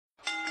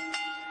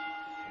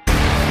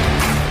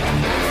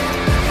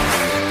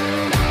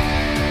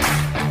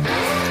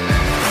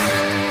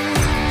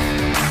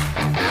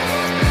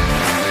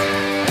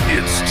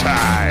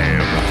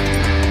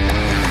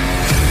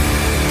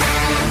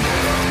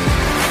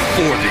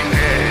for the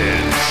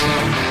edge.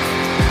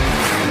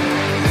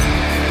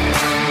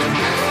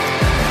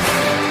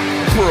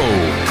 Pro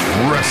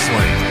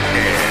Wrestling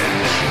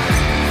Edge.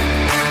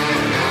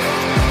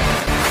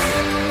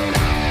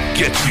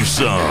 Get you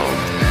some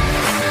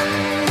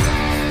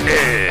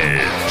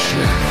edge.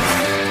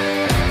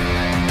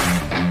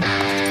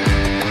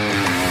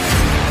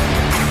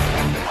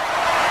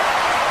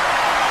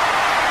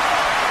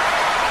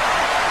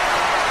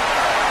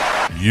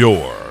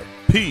 Your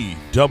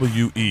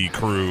PWE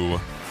crew,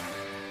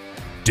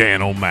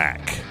 Dan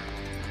O'Mac,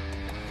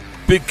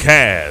 Big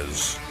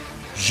Kaz,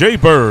 Jay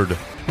Bird,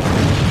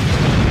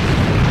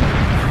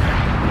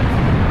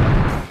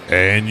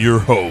 and your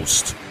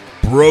host,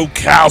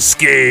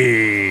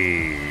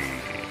 Brokowski.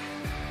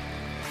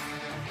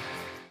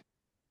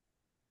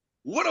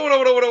 What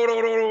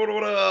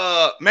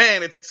up?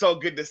 Man, it's so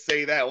good to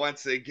say that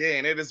once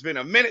again. It has been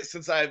a minute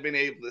since I've been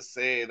able to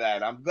say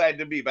that. I'm glad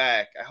to be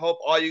back. I hope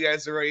all you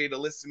guys are ready to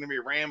listen to me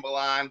ramble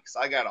on because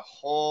I got a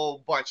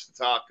whole bunch to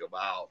talk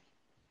about.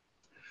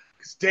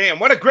 Because damn,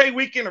 what a great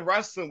weekend of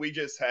wrestling we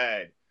just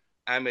had.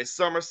 I mean,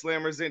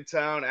 SummerSlammer's in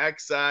town,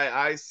 XI,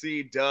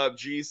 IC, Dub,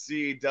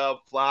 GC, Dub,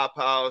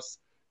 Flophouse.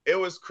 It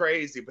was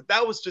crazy, but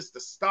that was just the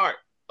start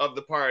of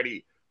the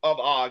party of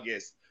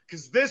August.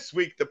 Because this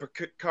week, the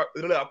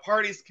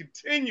party's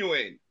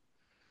continuing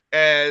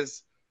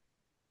as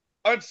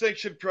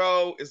Unsanctioned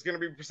Pro is going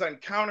to be presenting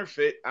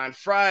Counterfeit on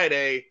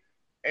Friday,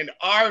 and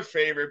our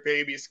favorite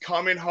baby is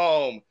coming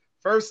home.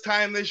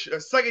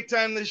 Second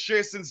time this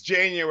year since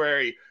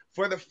January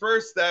for the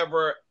first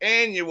ever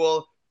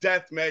annual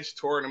deathmatch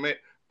tournament,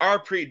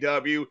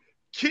 RPW,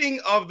 King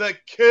of the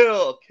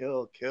Kill.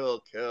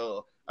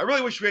 I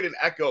really wish we had an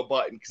echo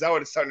button because that would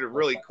have sounded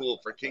really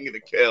cool for King of the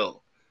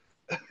Kill.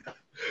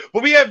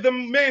 But we have the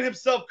man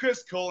himself,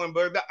 Chris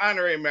Kohlenberg, the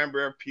honorary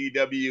member of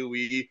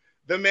PWE,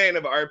 the man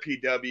of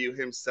RPW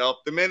himself,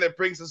 the man that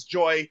brings us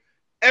joy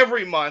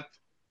every month.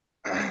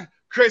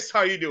 Chris, how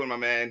are you doing, my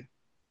man?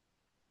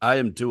 I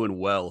am doing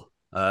well.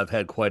 I've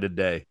had quite a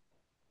day.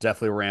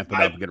 Definitely ramping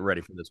up and getting ready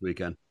for this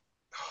weekend.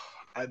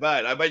 I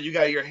bet you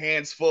got your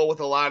hands full with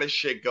a lot of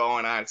shit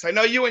going on. So I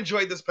know you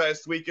enjoyed this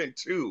past weekend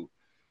too.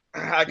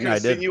 I could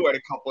have seen you at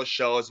a couple of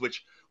shows,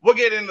 which we'll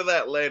get into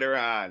that later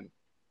on.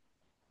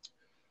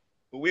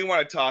 But we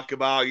want to talk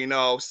about,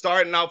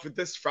 starting out with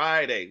this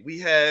Friday,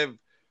 we have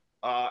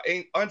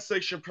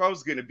Unsanctioned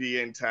Pro's going to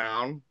be in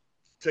town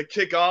to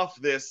kick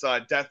off this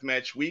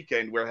deathmatch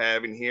weekend we're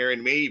having here,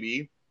 and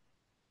maybe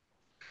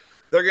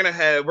we're gonna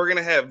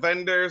have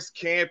vendors,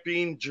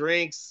 camping,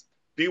 drinks,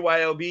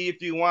 BYOB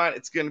if you want.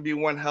 It's gonna be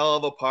one hell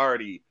of a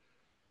party.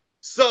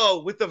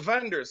 So with the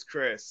vendors,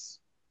 Chris,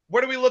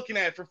 what are we looking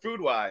at for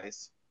food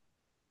wise?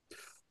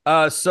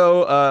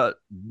 No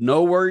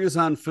worries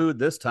on food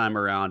this time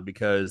around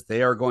because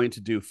they are going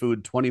to do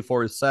food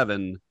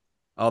 24/7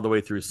 all the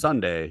way through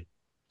Sunday.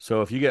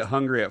 So if you get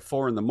hungry at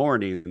 4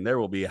 a.m, there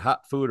will be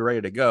hot food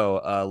ready to go.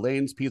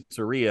 Lane's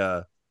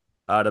Pizzeria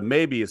out of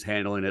Maybe is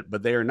handling it,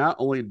 but they're not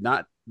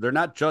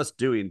just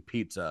doing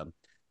pizza.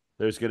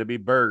 There's going to be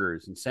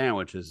burgers and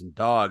sandwiches and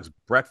dogs,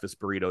 breakfast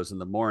burritos in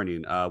the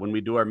morning. When we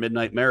do our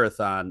midnight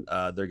marathon,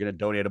 they're going to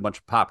donate a bunch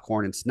of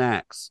popcorn and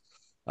snacks.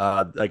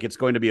 It's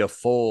going to be a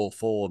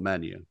full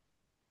menu.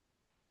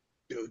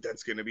 Dude,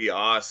 that's going to be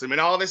awesome.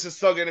 And all this is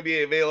still going to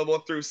be available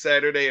through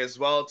Saturday as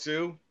well,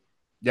 too?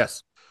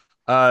 Yes.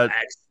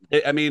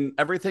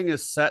 Everything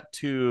is set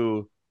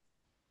to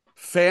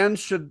fans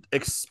should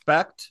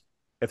expect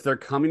if they're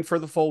coming for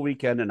the full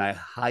weekend, and I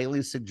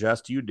highly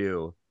suggest you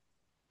do,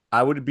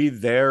 I would be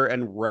there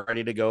and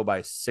ready to go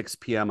by 6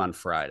 p.m. on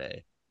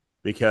Friday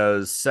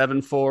because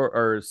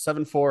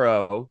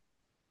 740,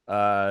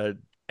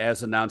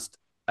 as announced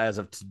as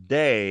of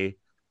today,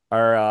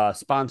 are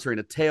sponsoring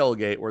a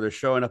tailgate where they're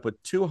showing up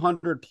with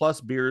 200 plus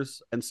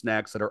beers and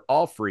snacks that are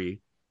all free.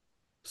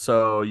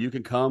 So you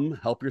can come,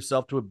 help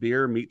yourself to a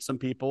beer, meet some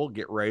people,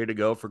 get ready to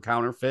go for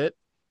Counterfeit,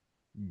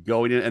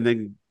 going in and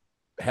then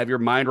have your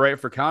mind right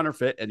for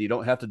Counterfeit, and you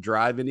don't have to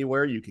drive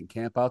anywhere. You can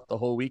camp out the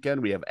whole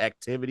weekend. We have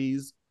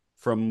activities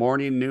from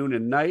morning, noon,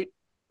 and night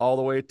all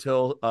the way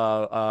till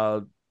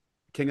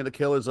King of the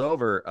Kill is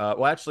over.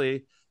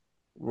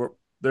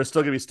 There's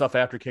still going to be stuff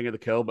after King of the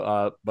Kill,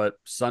 but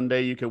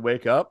Sunday you can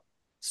wake up,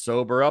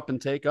 sober up,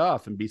 and take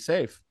off and be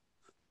safe.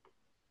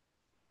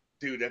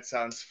 Dude, that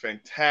sounds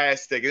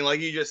fantastic. And like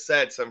you just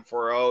said,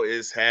 740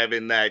 is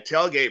having that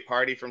tailgate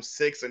party from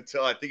 6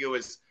 until I think it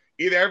was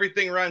either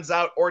everything runs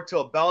out or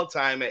till bell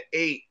time at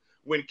 8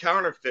 when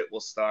Counterfeit will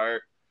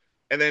start.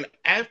 And then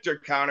after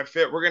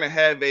Counterfeit, we're going to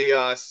have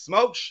a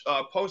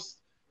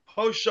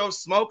post-show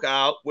smoke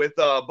out with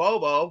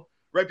Bobo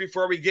right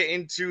before we get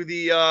into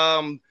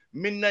the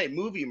midnight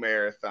movie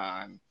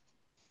marathon.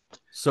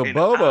 So and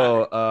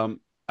Bobo,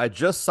 I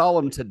just saw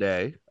him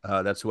today.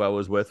 That's who I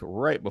was with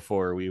right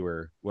before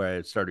where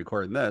I started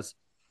recording this.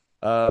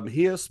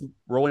 He is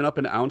rolling up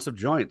an ounce of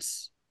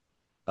joints.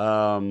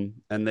 And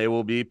they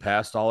will be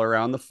passed all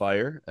around the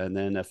fire. And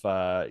then if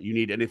you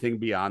need anything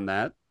beyond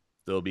that,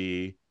 there'll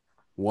be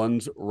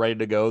ones ready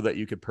to go that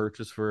you could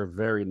purchase for a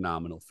very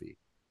nominal fee.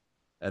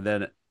 And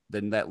then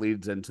then that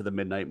leads into the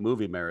Midnight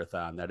Movie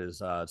Marathon that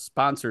is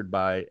sponsored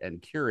by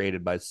and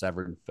curated by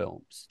Severn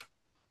Films.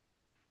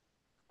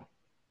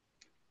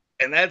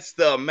 And that's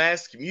the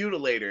Masked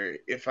Mutilator,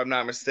 if I'm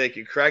not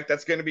mistaken, correct?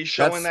 That's going to be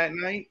showing that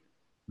night?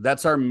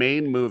 That's our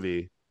main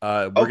movie.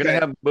 We're going to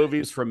have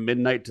movies from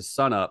midnight to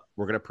sunup.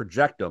 We're going to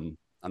project them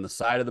on the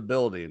side of the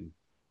building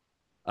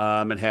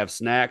and have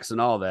snacks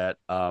and all that.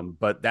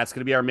 But that's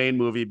going to be our main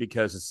movie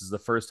because this is the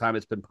first time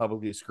it's been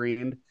publicly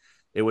screened.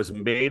 It was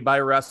made by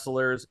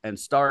wrestlers and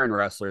starring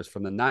wrestlers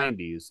from the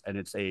 90s, and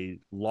it's a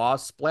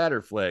lost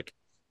splatter flick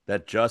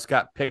that just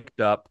got picked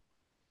up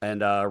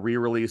and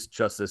re-released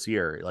just this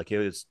year. Like,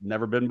 it's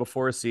never been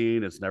before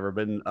seen. It's never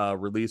been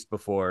released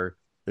before.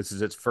 This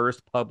is its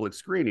first public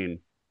screening.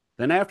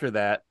 Then after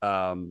that,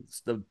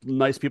 the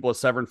nice people at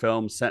Severn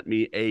Films sent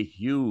me a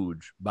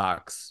huge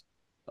box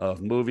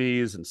of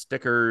movies and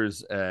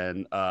stickers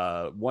and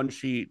one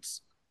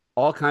sheets,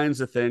 all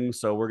kinds of things.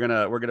 So we're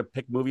gonna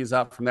pick movies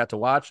out from that to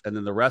watch, and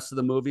then the rest of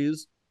the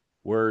movies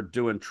we're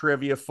doing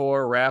trivia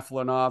for,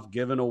 raffling off,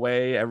 giving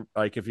away.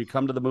 Like, if you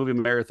come to the movie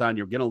marathon,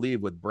 you're gonna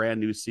leave with brand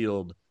new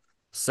sealed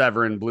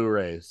Severn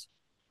Blu-rays.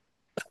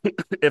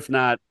 If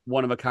not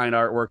one of a kind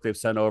artwork they've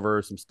sent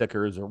over, some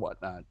stickers or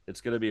whatnot.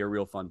 It's gonna be a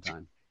real fun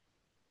time.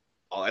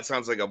 Oh, that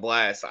sounds like a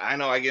blast. I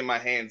know I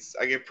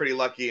get pretty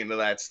lucky into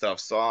that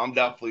stuff. So I'm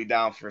definitely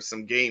down for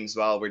some games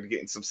while we're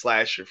getting some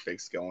slasher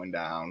fix going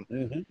down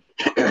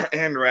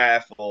and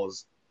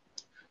raffles.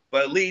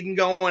 But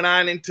going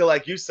on into,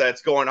 like you said,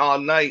 it's going all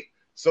night.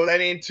 So then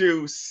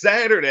into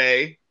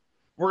Saturday,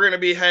 we're going to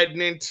be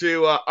heading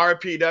into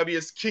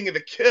RPW's King of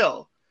the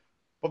Kill.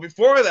 But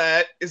before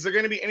that, is there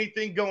going to be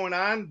anything going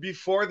on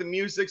before the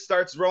music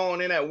starts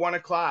rolling in at 1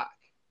 o'clock?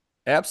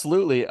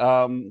 Absolutely.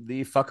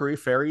 The fuckery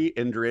fairy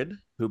Indrid,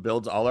 who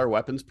builds all our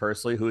weapons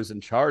personally, who is in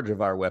charge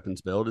of our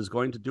weapons build, is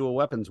going to do a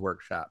weapons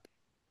workshop.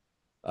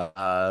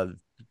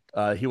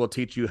 He will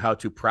teach you how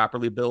to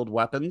properly build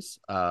weapons,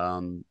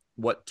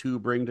 what to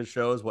bring to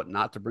shows, what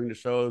not to bring to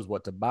shows,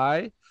 what to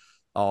buy,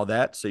 all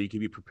that, so you can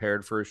be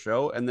prepared for a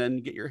show, and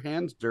then get your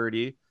hands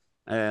dirty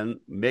and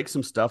make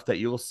some stuff that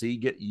you'll see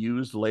get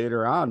used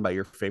later on by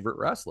your favorite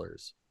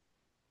wrestlers.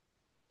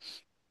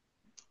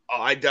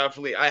 Oh,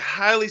 I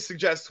highly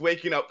suggest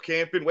waking up,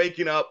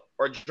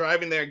 or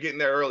driving there and getting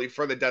there early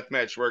for the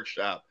deathmatch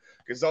workshop,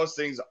 because those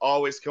things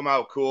always come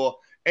out cool.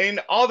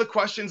 And all the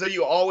questions that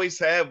you always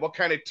have, what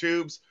kind of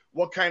tubes,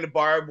 what kind of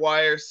barbed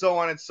wire, so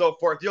on and so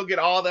forth, you'll get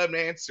all them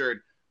answered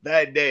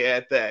that day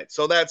at that.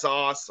 So that's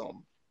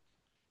awesome.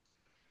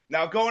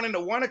 Now, going into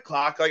 1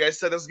 o'clock, like I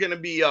said, there's going to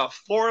be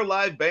 4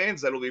 live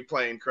bands that will be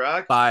playing,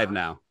 correct? 5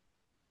 now.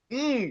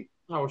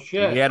 Oh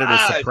shit! We added a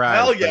surprise.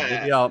 Hell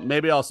yeah.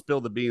 Maybe I'll spill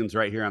the beans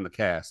right here on the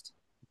cast.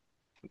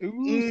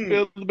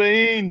 Spill the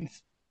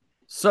beans.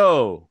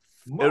 So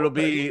it'll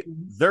be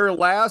their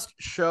last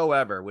show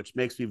ever, which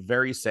makes me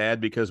very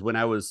sad, because when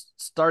I was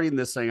starting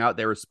this thing out,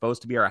 they were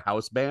supposed to be our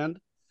house band,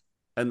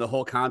 and the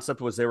whole concept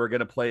was they were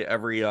going to play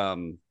every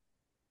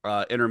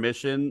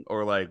intermission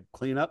or like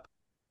cleanup.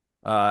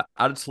 Out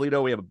of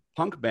Toledo, we have a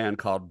punk band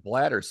called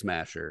Bladder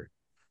Smasher.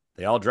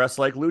 They all dress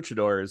like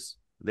luchadors.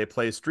 They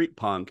play street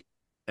punk,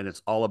 and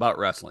it's all about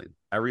wrestling.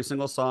 Every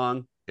single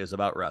song is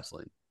about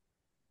wrestling.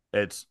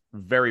 It's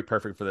very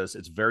perfect for this.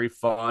 It's very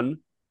fun,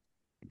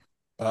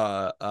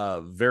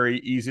 very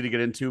easy to get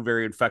into,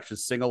 very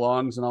infectious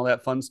sing-alongs and all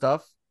that fun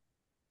stuff.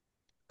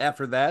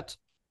 After that,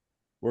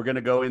 we're going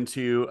to go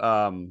into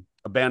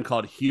a band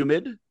called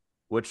Humid,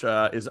 which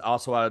is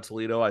also out of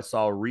Toledo. I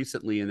saw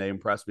recently, and they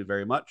impressed me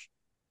very much.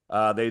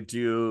 They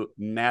do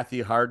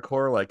mathy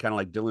hardcore, like kind of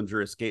like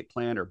Dillinger Escape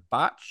Plan or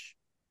Botch.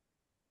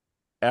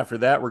 After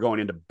that, we're going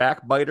into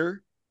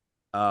Backbiter.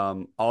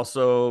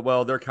 Also,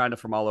 well, they're kind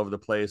of from all over the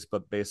place,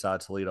 but based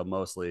out of Toledo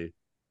mostly.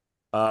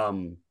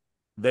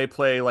 They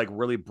play like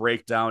really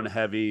breakdown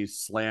heavy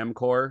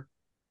slamcore.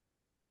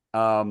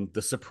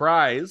 The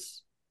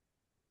surprise,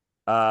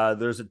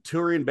 there's a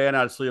touring band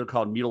out of Toledo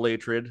called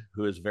Mutilatred,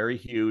 who is very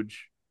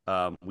huge.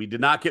 We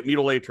did not get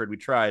Mutilatred. We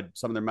tried.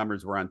 Some of their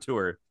members were on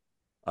tour.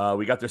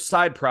 We got their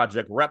side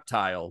project,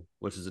 Reptile,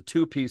 which is a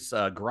 2-piece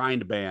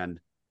grind band.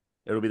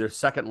 It'll be their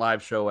second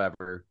live show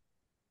ever.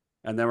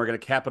 And then we're going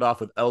to cap it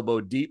off with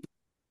Elbow Deep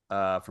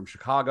from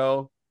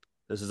Chicago.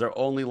 This is their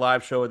only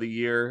live show of the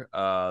year.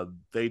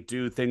 They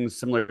do things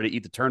similar to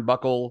Eat the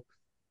Turnbuckle,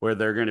 where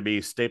they're going to be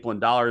stapling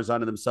dollars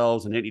onto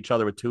themselves and hitting each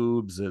other with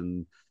tubes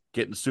and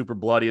getting super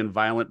bloody and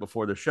violent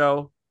before the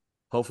show.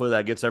 Hopefully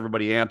that gets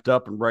everybody amped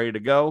up and ready to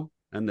go.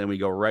 And then we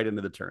go right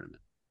into the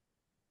tournament.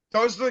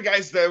 Those are the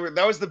guys that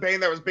was the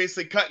band that was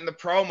basically cutting the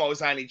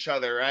promos on each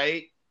other,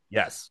 right?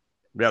 Yes.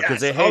 Yeah,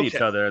 because they hate each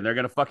other, and they're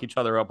going to fuck each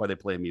other up while they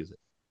play music.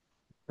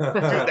 Dude,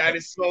 that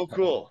is so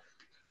cool.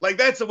 Like,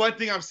 that's the one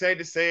thing I'm sad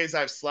to say is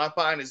I've slept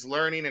on is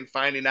learning and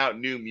finding out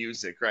new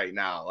music right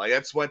now. Like,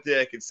 that's one thing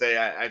I could say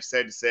I've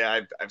said to say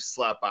I've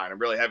slept on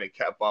and really haven't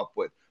kept up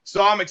with.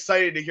 So I'm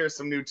excited to hear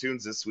some new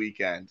tunes this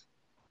weekend.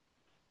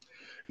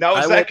 Now,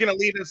 is that going to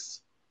lead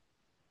us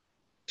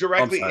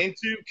directly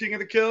into King of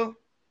the Kill?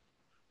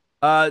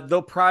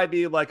 There'll probably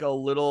be like a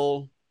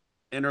little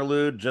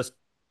interlude just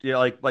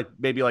like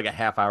maybe like a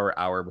half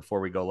hour before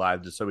we go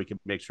live, just so we can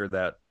make sure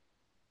that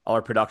all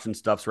our production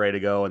stuff's ready to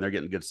go and they're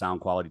getting good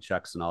sound quality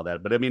checks and all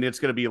that. But I mean, it's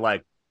going to be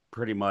like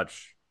pretty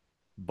much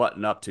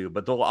button up to,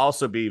 but there'll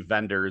also be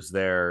vendors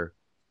there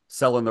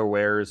selling their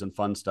wares and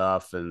fun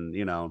stuff and,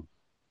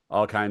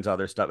 all kinds of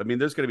other stuff. I mean,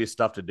 there's going to be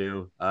stuff to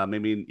do. I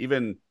mean,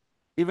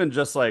 even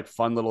just like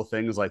fun little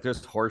things, like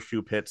there's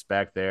horseshoe pits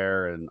back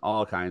there and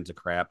all kinds of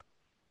crap.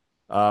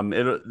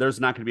 There's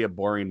not going to be a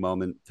boring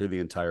moment through the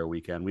entire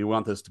weekend. We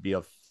want this to be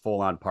a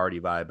full on party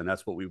vibe, and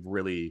that's what we've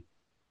really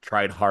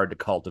tried hard to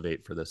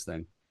cultivate for this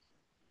thing.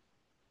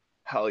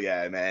 Hell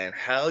yeah, man.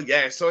 Hell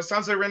yeah. So it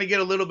sounds like we're going to get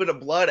a little bit of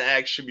blood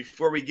action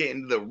before we get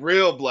into the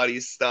real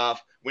bloody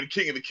stuff when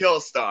King of the Kill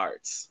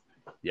starts.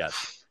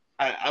 Yes.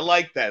 I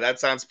like that. That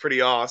sounds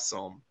pretty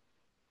awesome.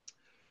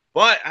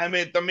 But I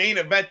mean, the main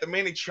event, the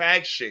main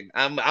attraction,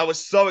 I was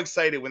so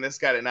excited when this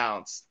got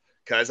announced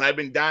because I've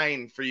been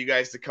dying for you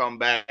guys to come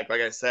back.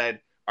 Like I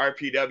said,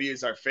 RPW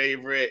is our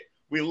favorite.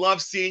 We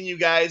love seeing you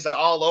guys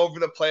all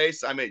over the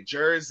place. I'm at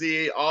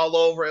Jersey, all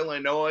over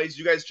Illinois.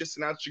 You guys just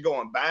announced you're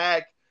going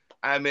back.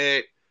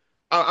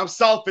 I'm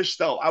selfish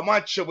though. I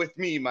want you with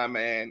me, my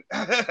man.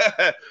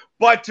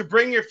 But to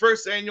bring your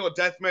first annual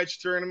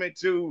deathmatch tournament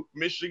to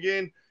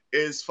Michigan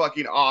is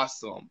fucking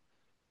awesome.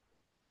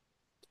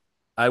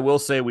 I will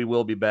say we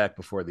will be back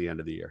before the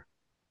end of the year.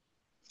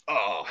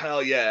 Oh,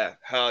 hell yeah.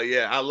 Hell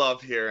yeah. I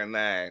love hearing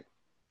that.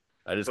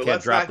 I just can't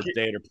drop the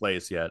date or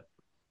place yet.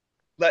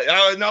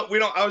 No, we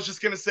don't. I was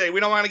just going to say, we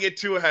don't want to get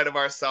too ahead of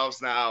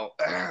ourselves now.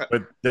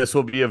 But this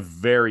will be a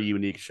very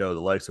unique show,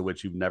 the likes of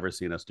which you've never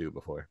seen us do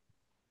before.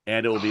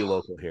 And it will be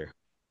local here.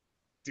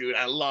 Dude,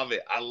 I love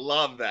it. I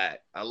love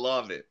that. I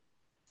love it.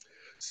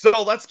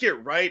 So let's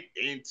get right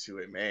into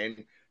it,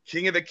 man.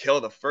 King of the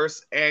Kill, the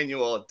first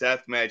annual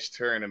deathmatch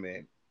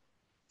tournament.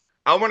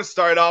 I want to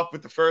start off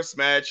with the first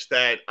match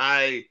that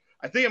I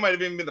think it might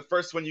have even been the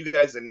first one you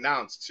guys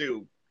announced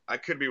too. I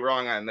could be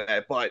wrong on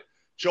that, but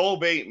Joel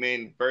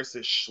Bateman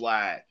versus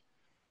Schlack.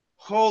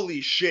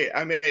 Holy shit.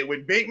 I mean,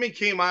 when Bateman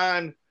came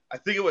on, I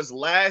think it was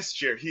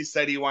last year, he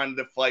said he wanted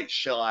to fight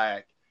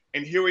Schlack.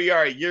 And here we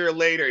are a year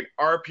later, and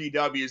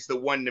RPW is the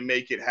one to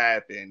make it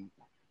happen.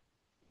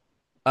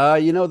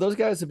 Those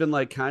guys have been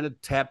like kind of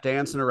tap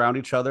dancing around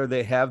each other.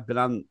 They have been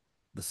on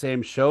the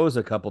same shows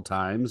a couple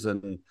times.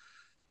 And,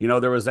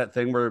 there was that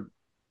thing where,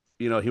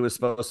 he was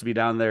supposed to be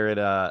down there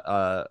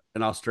at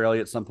in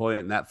Australia at some point,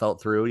 and that fell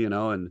through,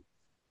 and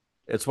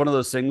it's one of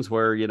those things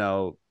where,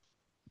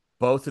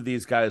 both of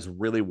these guys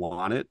really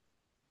want it.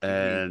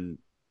 And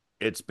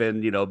it's been,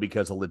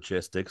 because of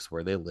logistics,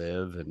 where they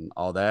live and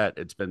all that,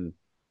 it's been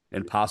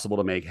impossible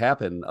to make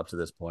happen up to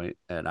this point.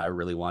 And I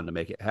really wanted to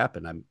make it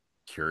happen. I'm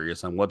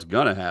curious on what's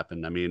going to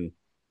happen. I mean,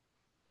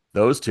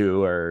 those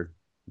two are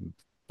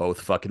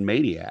both fucking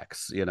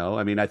maniacs,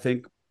 I mean, I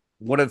think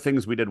one of the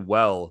things we did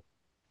well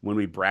when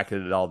we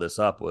bracketed all this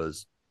up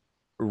was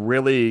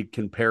really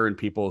comparing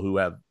people who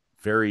have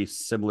very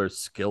similar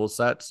skill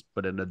sets,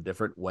 but in a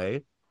different way.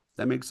 If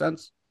that makes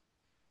sense.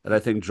 And I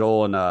think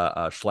Joel and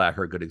Schlack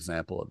are a good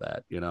example of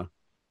that,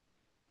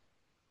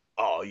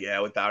 Oh, yeah,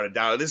 without a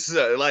doubt. This is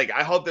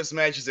I hope this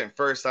match isn't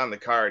first on the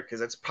card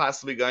because it's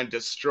possibly going to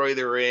destroy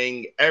the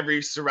ring.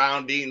 Every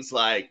surroundings,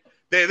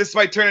 this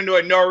might turn into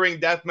a no ring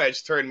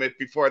deathmatch tournament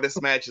before this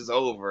match is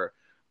over.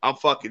 I'm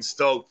fucking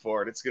stoked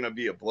for it. It's going to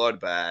be a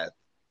bloodbath.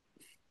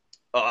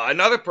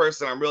 Another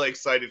person I'm really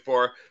excited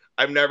for,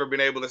 I've never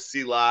been able to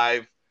see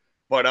live,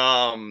 but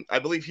I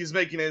believe he's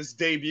making his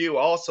debut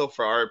also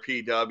for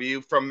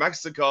RPW from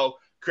Mexico.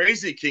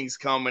 Crazy King's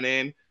coming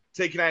in,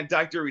 taking on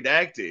Dr.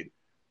 Redacted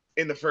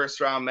in the first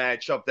round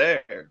match up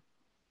there.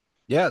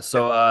 Yeah,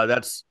 so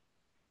that's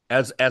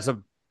as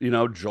of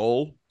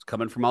Joel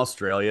coming from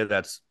Australia.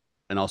 That's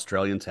an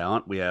Australian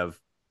talent. We have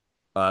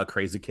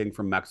Crazy King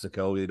from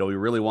Mexico. We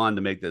really wanted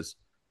to make this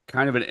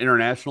kind of an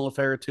international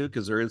affair too,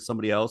 because there is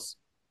somebody else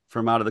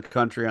from out of the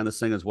country on this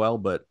thing as well.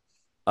 But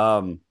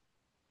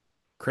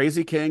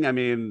Crazy King, I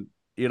mean,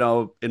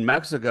 in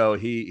Mexico,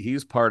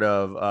 he's part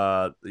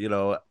of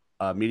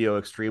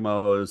Medio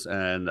Extremos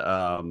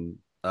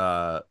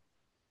and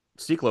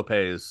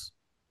Ciclope's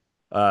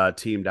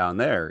team down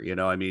there.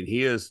 I mean,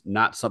 he is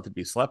not something to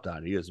be slept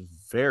on. He is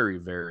very,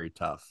 very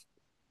tough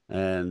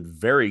and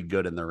very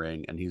good in the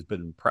ring, and he's been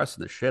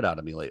impressing the shit out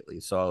of me lately.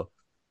 So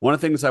one of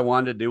the things I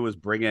wanted to do was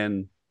bring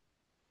in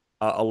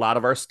a lot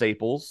of our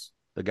staples,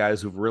 the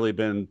guys who've really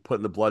been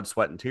putting the blood,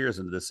 sweat, and tears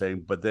into this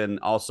thing, but then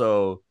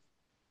also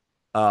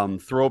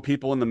throw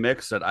people in the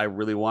mix that I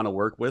really want to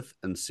work with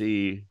and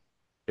see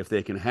if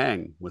they can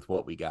hang with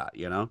what we got,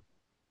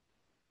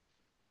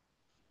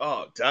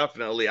 Oh,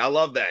 definitely. I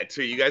love that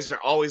too. You guys are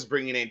always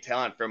bringing in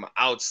talent from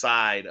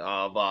outside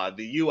of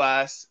the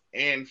U.S.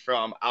 and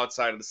from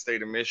outside of the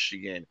state of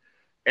Michigan.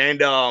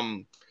 And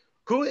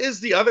who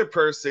is the other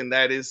person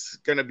that is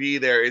going to be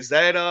there? Is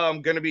that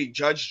going to be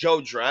Judge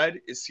Joe Dredd?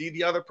 Is he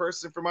the other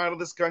person from out of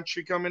this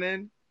country coming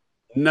in?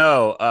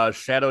 No,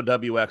 Shadow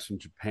WX from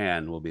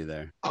Japan will be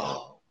there.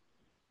 Oh,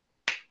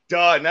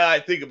 duh. Now I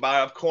think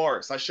about it, of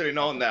course. I should have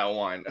known that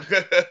one.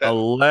 A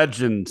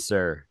legend,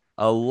 sir.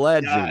 A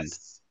legend.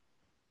 Yes.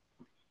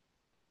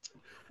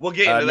 We'll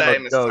get into that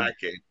in a Joe,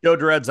 second. Joe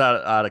Dredd's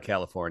out of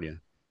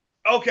California.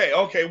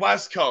 Okay,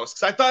 West Coast.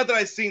 Because I thought that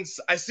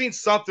I seen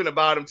something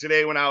about him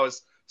today when I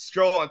was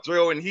scrolling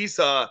through, and he's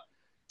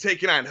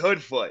taking on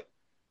Hoodfoot.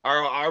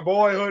 Our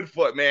boy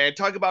Hoodfoot, man.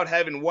 Talk about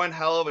having one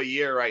hell of a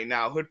year right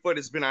now. Hoodfoot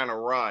has been on a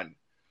run.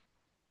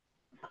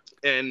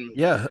 And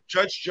yeah,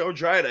 Judge Joe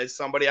Dredd is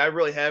somebody I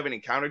really haven't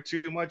encountered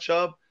too much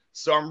of.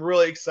 So I'm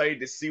really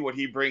excited to see what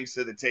he brings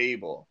to the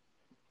table.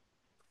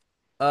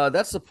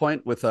 That's the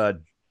point with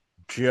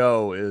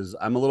Joe is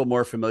I'm a little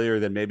more familiar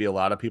than maybe a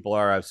lot of people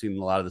are. I've seen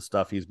a lot of the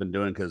stuff he's been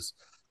doing because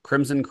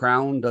Crimson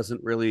Crown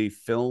doesn't really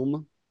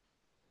film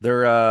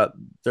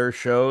their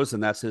shows,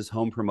 and that's his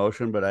home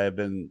promotion. But I have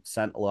been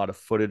sent a lot of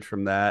footage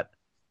from that.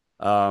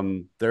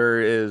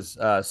 There is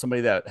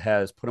somebody that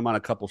has put him on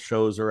a couple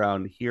shows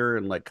around here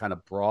in like kind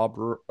of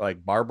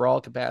bar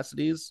brawl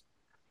capacities,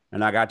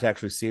 and I got to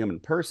actually see him in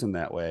person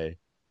that way.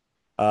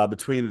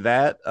 Between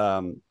that,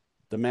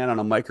 the man on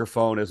a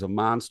microphone is a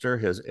monster.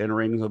 His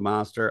in-ring is a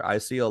monster. I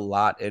see a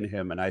lot in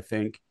him, and I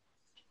think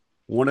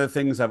one of the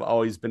things I've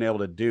always been able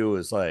to do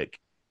is like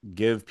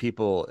give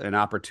people an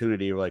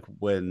opportunity, like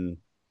when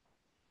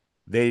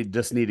they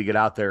just need to get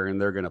out there and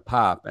they're going to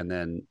pop. And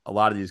then a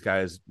lot of these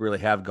guys really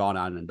have gone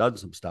on and done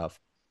some stuff.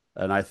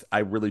 And I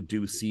really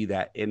do see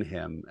that in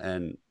him.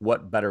 And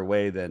what better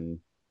way than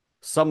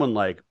someone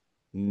like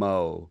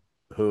Mo,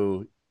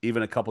 who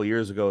even a couple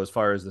years ago, as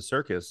far as the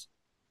circus,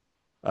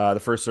 the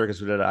first circus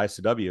we did at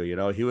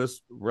ICW, he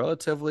was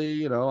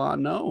relatively,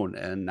 unknown.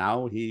 And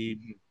now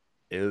he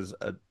is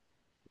a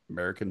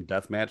American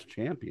Deathmatch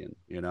champion,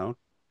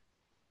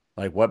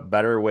 like what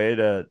better way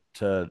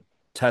to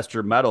test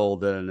your metal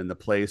than in the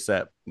place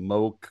that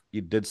Mo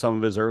did some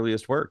of his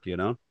earliest work,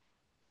 Yeah,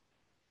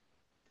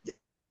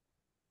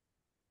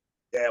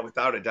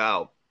 without a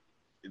doubt.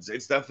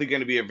 It's definitely going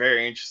to be a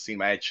very interesting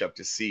matchup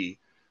to see.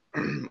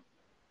 Did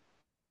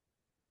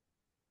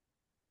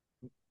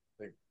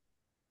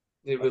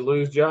we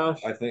lose Josh?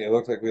 I think it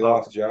looks like we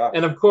lost Josh.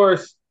 And of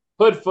course,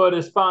 Hoodfoot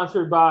is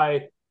sponsored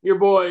by your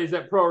boys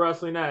at Pro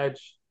Wrestling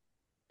Edge.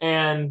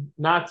 And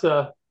not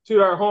to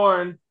toot our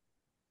horn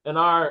and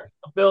our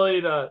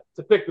ability to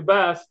pick the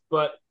best,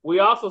 but we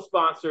also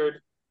sponsored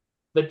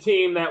the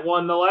team that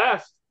won the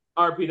last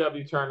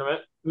RPW tournament,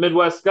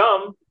 Midwest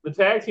Scum, the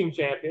tag team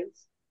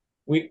champions.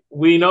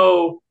 We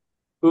know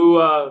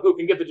who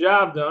can get the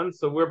job done,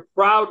 so we're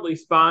proudly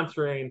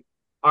sponsoring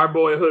our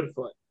boy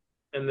Hoodfoot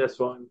in this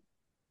one.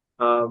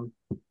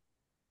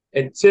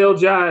 Until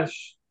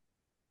Josh,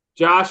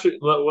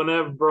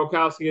 whenever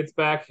Brokowski gets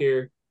back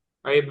here,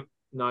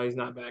 no, he's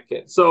not back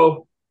yet.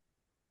 So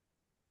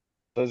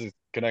says he's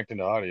connecting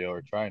to audio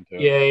or trying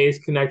to. Yeah, he's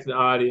connected to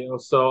audio.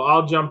 So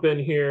I'll jump in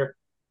here.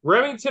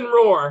 Remington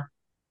Roar,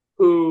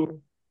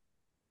 who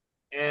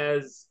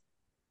has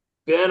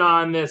been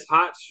on this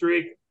hot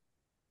streak,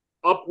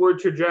 upward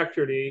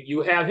trajectory.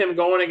 You have him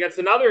going against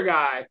another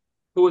guy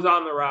who is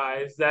on the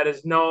rise that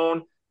is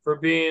known for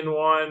being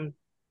one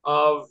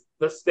of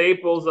the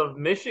staples of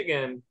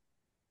Michigan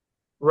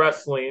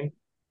wrestling,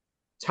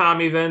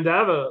 Tommy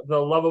Vendetta, the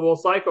lovable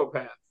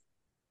psychopath.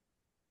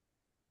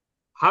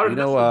 How did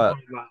this one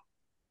come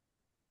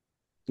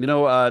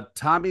about?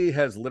 Tommy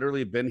has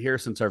literally been here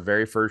since our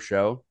very first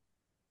show.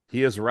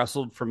 He has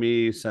wrestled for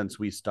me since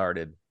we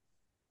started.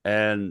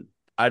 And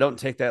I don't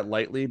take that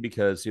lightly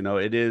because,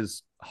 it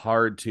is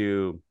hard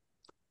to,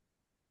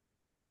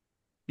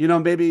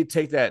 maybe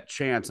take that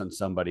chance on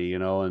somebody,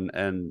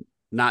 and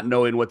not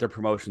knowing what their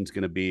promotion's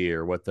going to be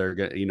or what they're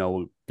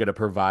going to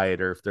provide,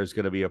 or if there's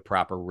going to be a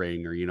proper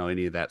ring or,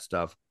 any of that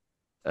stuff.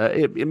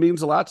 It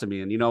means a lot to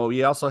me. And,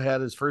 he also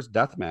had his first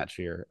death match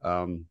here.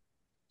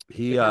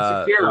 He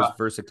was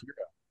versus Akira.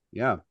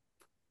 Yeah.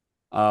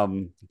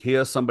 He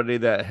is somebody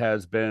that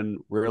has been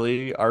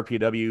really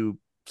RPW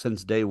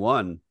since day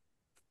one.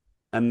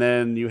 And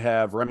then you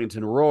have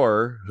Remington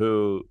Roar,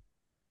 who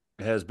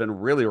has been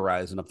really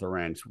rising up the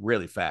ranks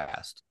really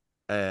fast.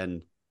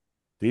 And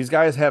these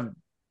guys have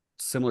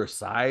similar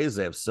size.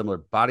 They have similar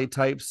body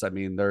types. I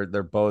mean,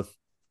 they're both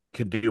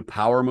could do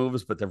power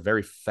moves, but they're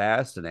very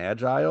fast and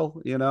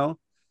agile,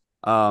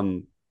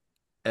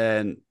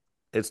 and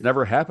it's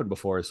never happened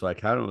before. So I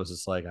kind of was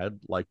just like, I'd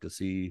like to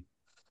see.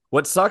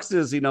 What sucks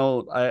is,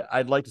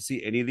 I'd like to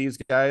see any of these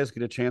guys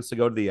get a chance to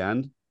go to the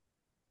end.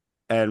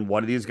 And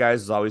one of these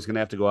guys is always going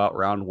to have to go out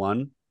round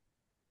one.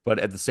 But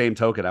at the same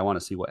token, I want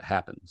to see what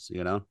happens,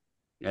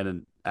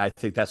 And I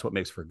think that's what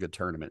makes for a good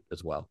tournament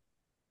as well.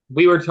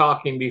 We were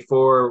talking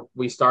before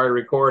we started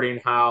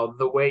recording how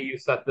the way you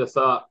set this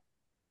up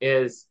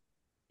is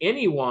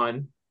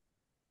anyone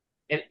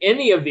in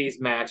any of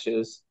these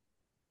matches,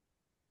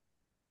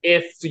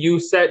 if you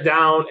sat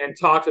down and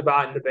talked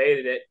about and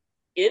debated it,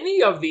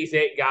 any of these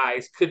 8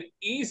 guys could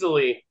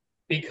easily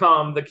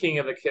become the king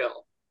of the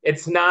kill.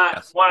 It's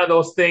not one of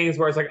those things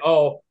where it's like,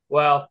 oh,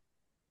 well,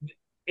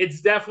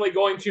 it's definitely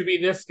going to be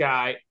this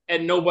guy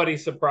and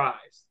nobody's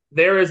surprised.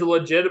 There is a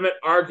legitimate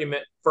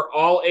argument for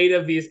all 8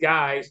 of these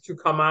guys to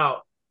come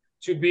out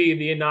to be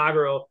the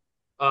inaugural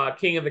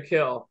king of the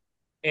kill.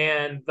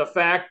 And the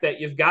fact that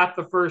you've got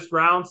the first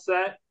round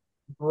set,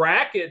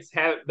 brackets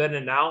haven't been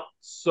announced,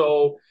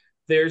 so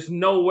there's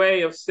no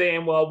way of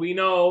saying, well, we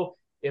know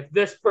if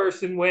this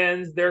person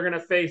wins, they're going to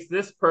face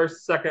this person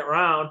second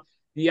round.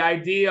 The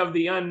idea of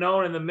the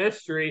unknown and the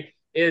mystery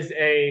is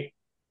a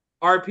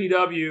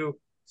RPW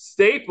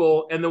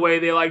staple in the way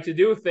they like to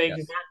do things,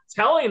 Yes. not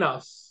telling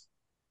us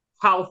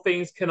how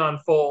things can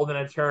unfold in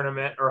a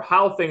tournament or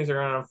how things are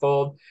going to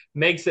unfold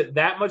makes it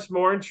that much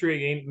more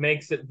intriguing,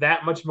 makes it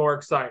that much more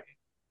exciting.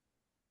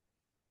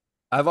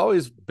 I've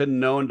always been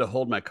known to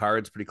hold my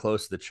cards pretty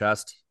close to the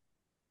chest,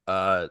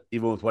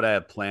 even with what I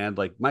have planned.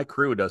 Like my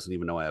crew doesn't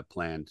even know I have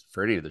planned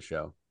for any of the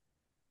show.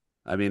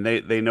 I mean,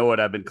 they know what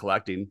I've been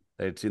collecting.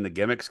 They've seen the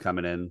gimmicks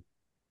coming in.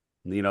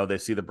 You know, they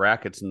see the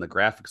brackets and the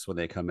graphics when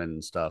they come in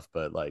and stuff.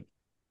 But like,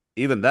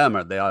 even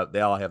them, they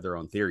all have their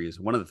own theories.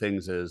 One of the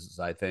things is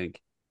I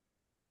think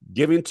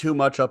giving too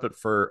much up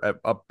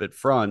at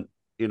front,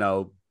 you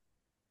know,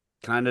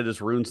 kind of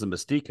just ruins the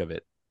mystique of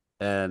it.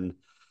 And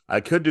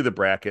I could do the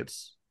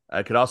brackets.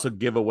 I could also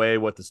give away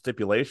what the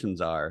stipulations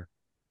are,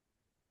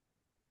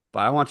 but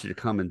I want you to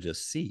come and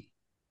just see.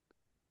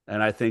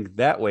 And I think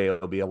that way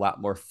it'll be a lot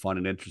more fun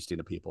and interesting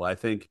to people. I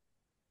think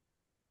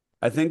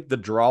the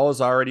draw is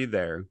already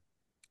there.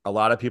 A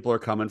lot of people are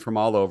coming from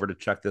all over to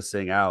check this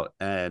thing out.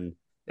 And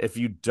if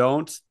you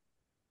don't,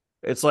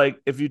 it's like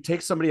if you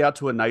take somebody out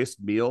to a nice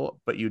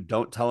meal, but you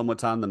don't tell them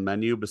what's on the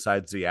menu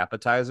besides the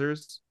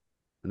appetizers,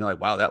 and they're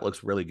like, wow, that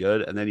looks really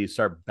good. And then you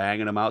start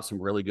banging them out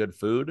some really good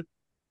food,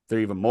 they're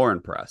even more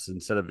impressed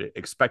instead of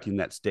expecting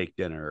that steak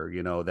dinner or,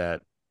 you know,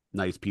 that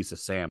nice piece of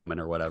salmon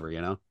or whatever,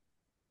 you know?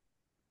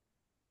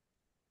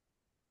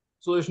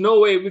 So there's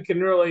no way we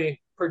can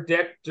really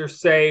predict or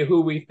say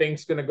who we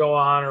think's going to go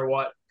on or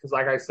what. Because,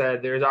 like I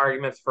said, there's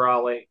arguments for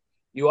all eight.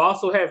 You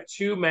also have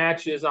two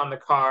matches on the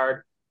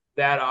card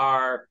that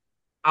are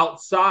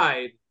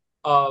outside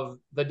of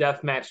the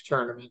deathmatch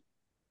tournament.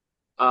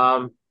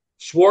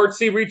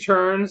 Schwartzy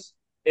returns.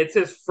 It's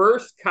his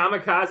first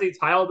kamikaze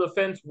title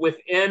defense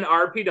within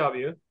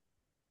RPW.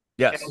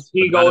 Yes.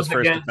 He but not his goes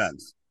first against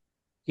defense.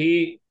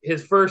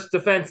 his first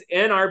defense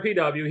in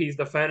RPW. He's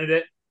defended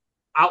it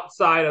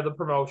outside of the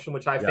promotion,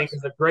 which I think Yes.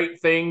 is a great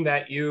thing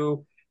that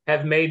you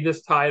have made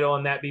this title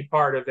and that be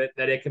part of it,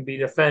 that it can be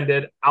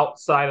defended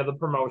outside of the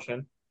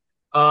promotion.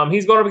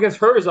 He's going up against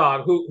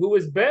Herzog, who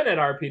has been at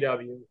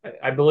RPW.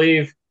 I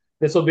believe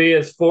this will be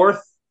his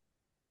fourth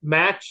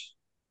match,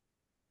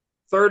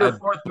 third or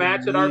fourth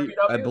match at I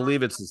RPW.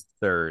 believe it's his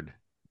third.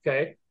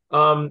 Okay.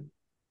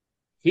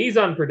 He's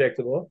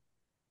unpredictable.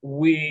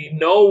 We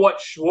know what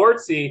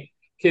Schwartzy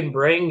can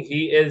bring.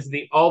 He is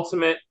the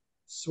ultimate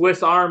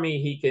Swiss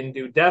Army. He can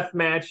do death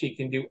match. He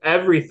can do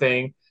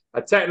everything.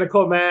 A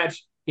technical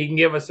match. He can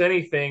give us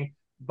anything.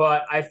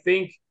 But I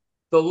think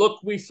the look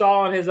we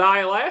saw in his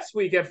eye last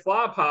week at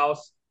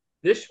Flophouse,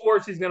 this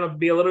Schwartzy's going to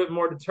be a little bit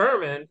more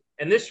determined,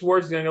 and this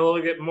Schwartz is going to a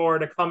little bit more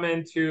to come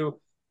into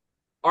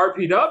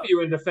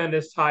RPW and defend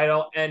his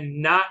title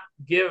and not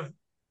give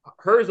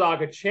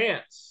Herzog a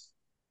chance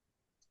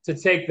to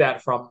take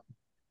that from him.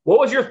 What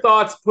was your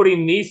thoughts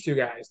putting these two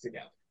guys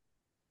together?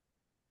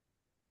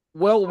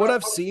 Well, what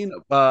I've seen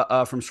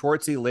from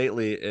Schwartzy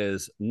lately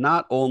is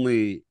not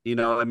only, you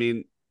know, I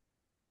mean,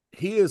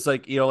 he is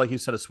like, you know, like you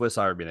said, a Swiss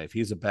Army knife.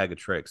 He's a bag of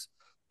tricks.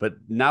 But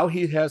now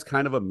he has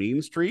kind of a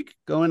mean streak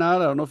going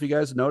on. I don't know if you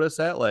guys noticed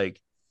that. Like,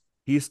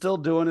 he's still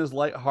doing his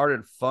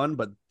lighthearted fun,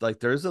 but like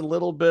there's a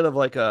little bit of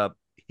like a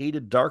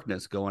hated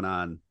darkness going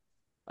on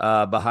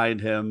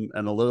behind him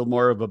and a little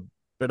more of a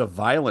bit of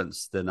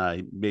violence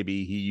than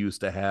maybe he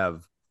used to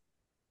have.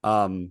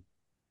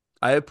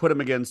 I put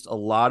him against a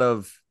lot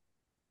of,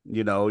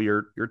 you know,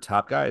 your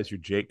top guys, your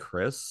Jake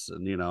Chris,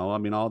 and you know, I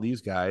mean, all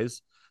these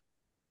guys.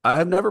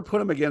 I've never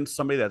put him against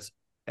somebody that's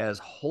as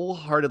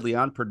wholeheartedly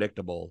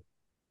unpredictable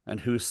and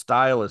whose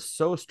style is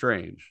so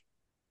strange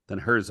than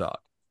Herzog.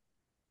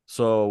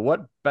 So,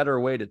 what better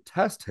way to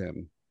test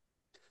him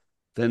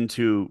than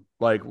to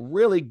like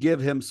really give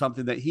him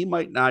something that he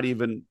might not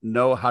even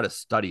know how to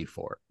study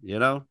for, you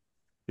know?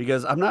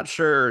 Because I'm not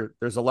sure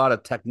there's a lot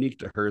of technique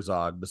to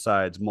Herzog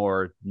besides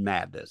more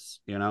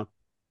madness, you know?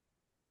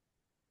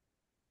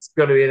 It's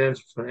going to be an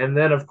interesting. And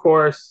then, of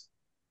course,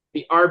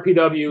 the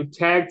RPW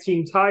tag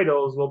team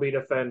titles will be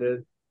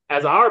defended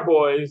as our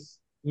boys,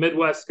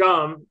 Midwest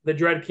Scum, the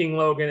Dread King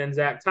Logan and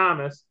Zach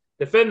Thomas,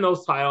 defend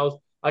those titles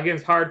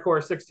against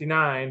Hardcore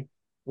 69,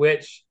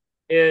 which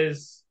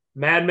is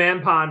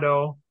Madman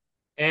Pondo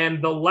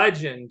and the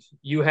legend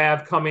you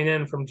have coming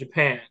in from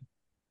Japan.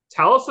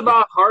 Tell us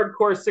about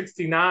Hardcore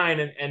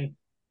 69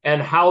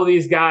 and how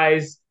these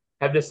guys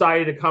have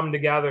decided to come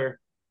together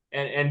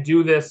and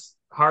do this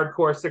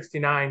Hardcore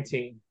 69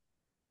 team.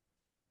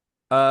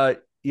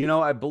 You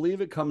know, I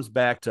believe it comes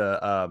back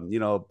to you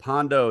know,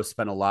 Pondo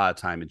spent a lot of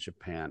time in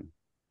Japan,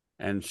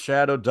 and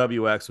Shadow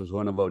WX was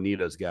one of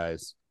Onita's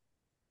guys.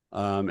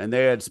 And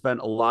they had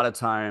spent a lot of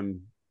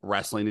time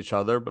wrestling each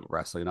other, but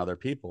wrestling other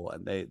people,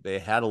 and they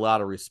had a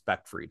lot of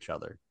respect for each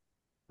other.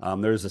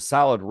 There's a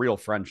solid, real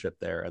friendship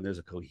there, and there's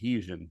a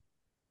cohesion.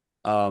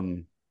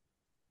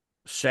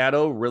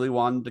 Shadow really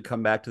wanted to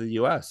come back to the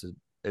U.S.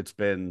 It's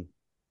been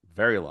a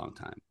very long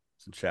time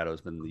since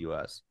Shadow's been in the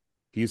U.S.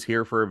 He's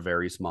here for a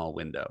very small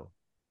window.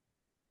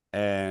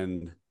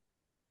 And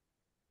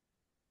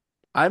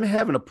I'm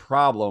having a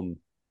problem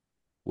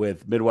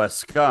with Midwest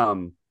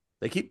Scum.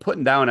 They keep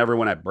putting down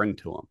everyone I bring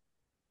to them.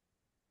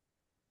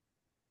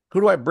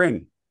 Who do I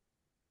bring?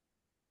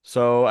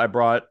 So I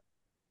brought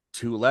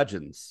two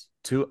legends,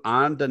 two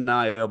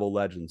undeniable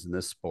legends in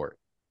this sport.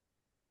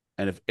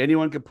 And if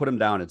anyone could put them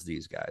down, it's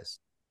these guys.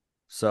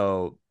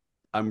 So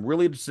I'm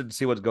really interested to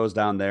see what goes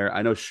down there.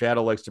 I know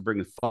Shadow likes to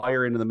bring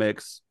fire into the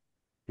mix.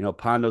 You know,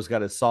 Pondo's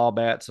got his saw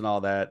bats and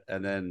all that.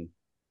 And then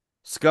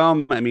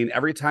Scum, I mean,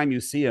 every time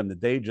you see them,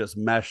 they just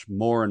mesh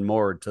more and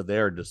more to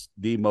they're just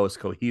the most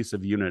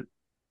cohesive unit,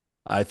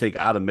 I think,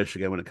 out of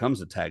Michigan when it comes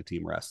to tag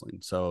team wrestling.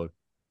 So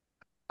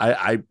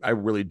I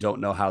really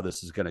don't know how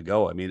this is going to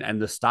go. I mean,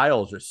 and the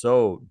styles are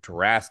so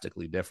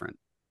drastically different,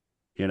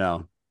 you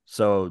know.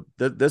 So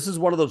this is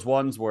one of those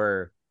ones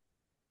where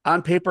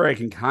on paper I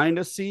can kind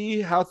of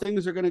see how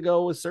things are going to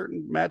go with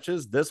certain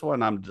matches. This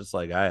one I'm just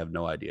like, I have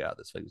no idea how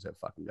this thing's going to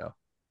fucking go.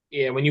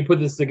 Yeah, when you put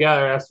this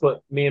together, that's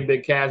what me and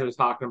Big Kaz was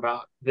talking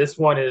about. This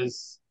one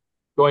is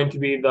going to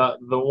be the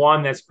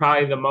one that's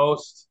probably the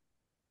most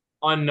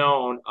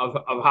unknown of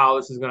how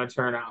this is going to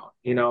turn out.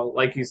 You know,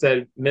 like you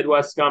said,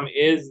 Midwest Scum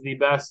is the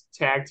best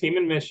tag team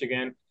in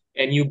Michigan,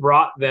 and you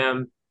brought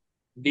them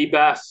the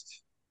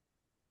best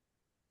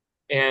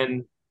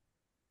in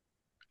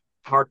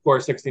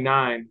Hardcore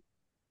 69,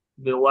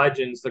 the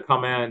legends to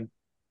come in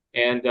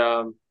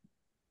and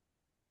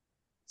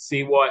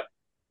see what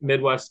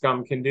Midwest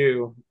Scum can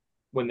do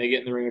when they get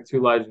in the ring with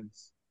two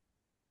legends.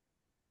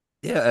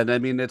 Yeah, and I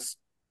mean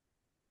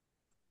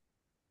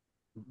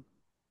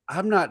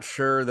I'm not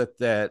sure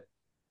that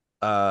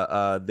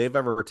they've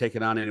ever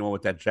taken on anyone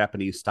with that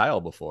Japanese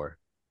style before,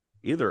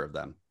 either of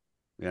them,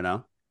 you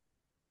know.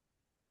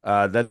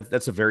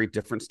 That's a very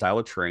different style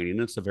of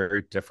training. It's a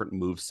very different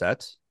move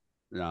set.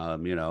 You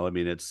know, I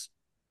mean, it's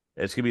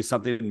gonna be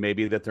something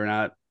maybe that they're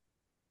not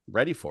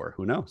ready for.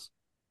 Who knows?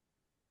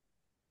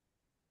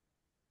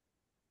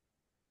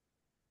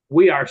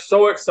 We are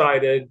so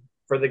excited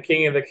for the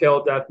King of the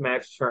Kill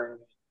Deathmatch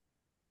tournament,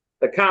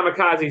 the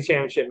Kamikaze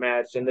Championship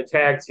match, and the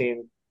tag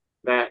team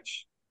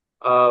match.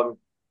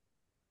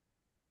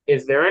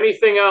 Is there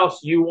anything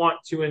else you want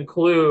to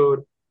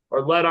include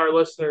or let our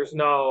listeners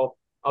know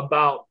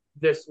about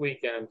this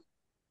weekend?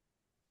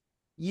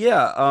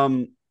 Yeah.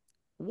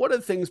 One of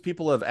the things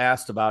people have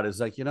asked about is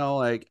like, you know,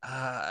 like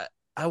I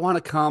want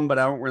to come, but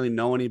I don't really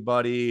know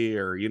anybody,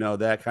 or you know,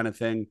 that kind of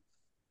thing.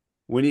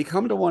 When you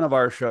come to one of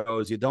our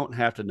shows, you don't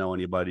have to know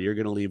anybody. You're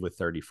going to leave with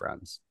 30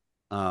 friends.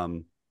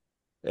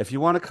 If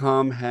you want to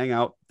come, hang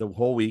out the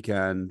whole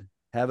weekend,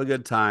 have a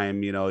good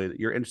time, you know,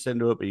 you're interested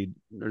in it, but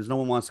there's no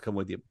one wants to come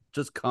with you.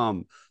 Just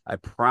come. I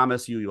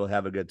promise you, you'll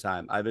have a good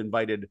time. I've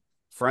invited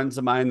friends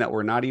of mine that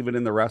were not even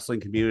in the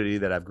wrestling community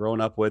that I've grown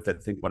up with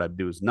that think what I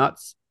do is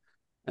nuts.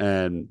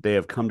 And they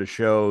have come to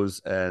shows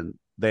and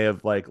they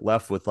have like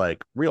left with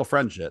like real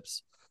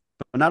friendships.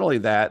 But not only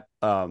that,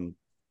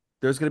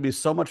 there's going to be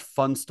so much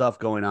fun stuff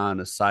going on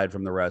aside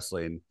from the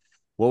wrestling.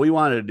 What we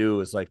wanted to do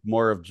is like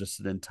more of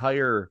just an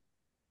entire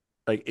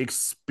like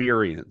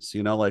experience,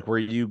 you know, like where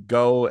you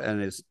go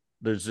and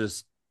there's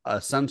just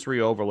a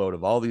sensory overload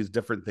of all these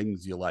different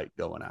things you like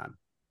going on.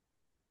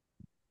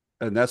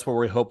 And that's what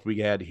we hoped we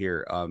had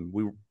here.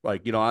 We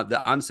like, you know,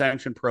 the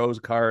unsanctioned pros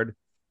card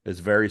is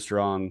very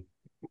strong.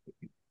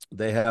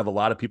 They have a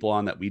lot of people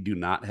on that we do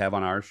not have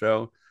on our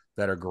show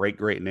that are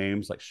great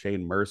names like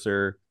Shane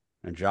Mercer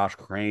and Josh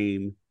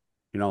Crane,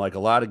 you know, like a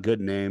lot of good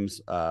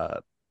names.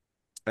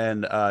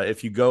 And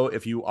if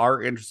you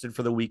are interested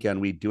for the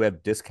weekend, we do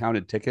have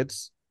discounted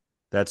tickets.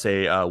 That's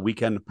a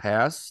weekend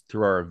pass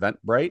through our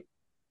Eventbrite.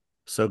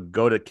 So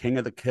go to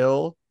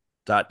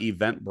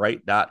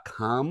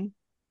kingofthekill.eventbrite.com.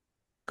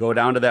 Go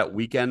down to that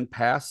weekend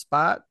pass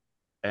spot,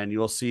 and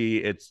you'll see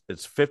it's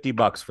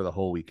 $50 for the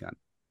whole weekend.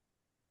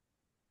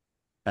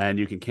 And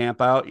you can camp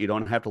out. You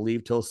don't have to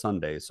leave till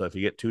Sunday. So if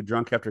you get too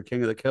drunk after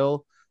King of the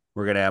Kill,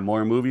 we're going to have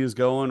more movies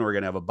going. We're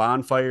going to have a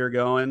bonfire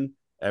going.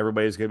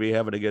 Everybody's going to be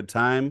having a good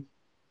time.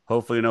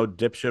 Hopefully, no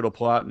dipshit will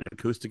pull out an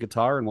acoustic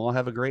guitar and we'll all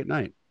have a great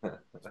night.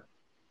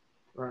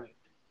 Right.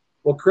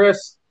 Well,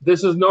 Chris,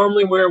 this is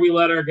normally where we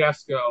let our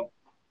guests go.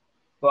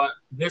 But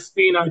this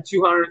being our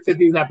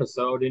 250th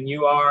episode and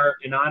you are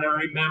an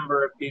honorary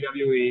member of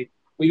PWE,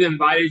 we've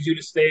invited you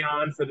to stay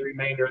on for the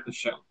remainder of the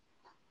show.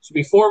 So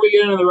before we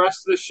get into the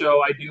rest of the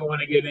show, I do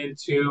want to get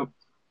into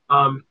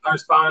our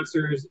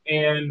sponsors.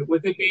 And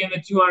with it being the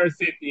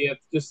 250th,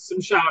 just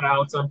some shout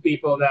outs on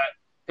people that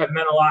have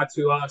meant a lot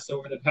to us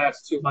over the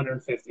past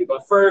 250.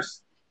 But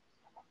first,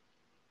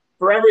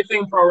 for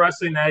everything Pro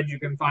Wrestling Edge, you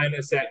can find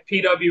us at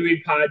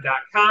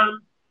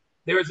pwepod.com.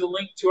 There's a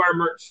link to our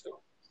merch store.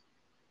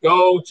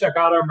 Go check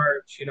out our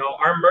merch. You know,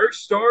 our merch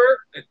store,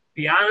 to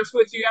be honest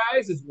with you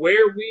guys, is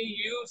where we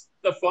use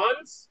the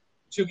funds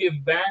to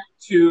give back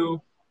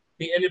to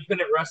the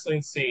independent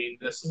wrestling scene.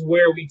 This is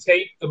where we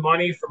take the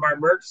money from our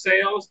merch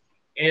sales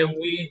and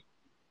we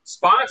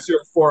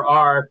sponsor for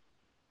our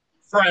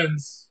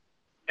friends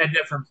at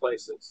different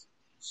places.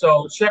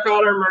 So check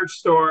out our merch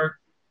store.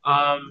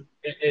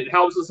 It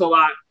helps us a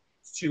lot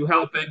to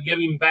help in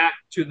giving back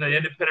to the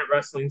independent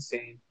wrestling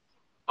scene.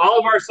 All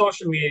of our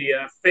social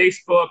media,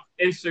 Facebook,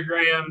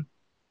 Instagram,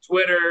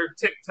 Twitter,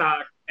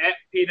 TikTok, at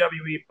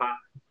PWE Pod.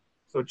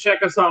 So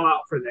check us all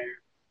out for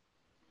there.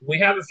 We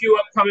have a few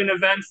upcoming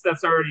events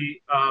that's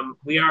already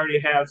we already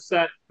have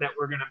set that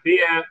we're going to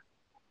be at.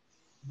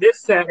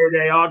 This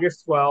Saturday,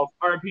 August 12th,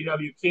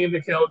 RPW King of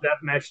the Kill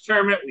Deathmatch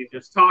Tournament. We've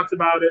just talked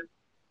about it.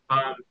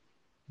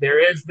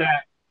 There is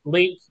that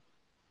link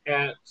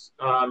at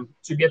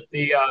to get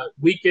the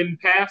weekend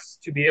pass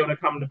to be able to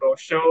come to both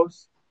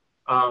shows.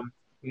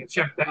 You can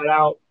check that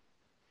out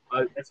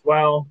as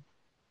well.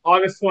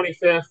 August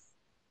 25th,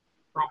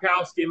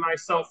 Brokowski and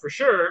myself for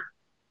sure.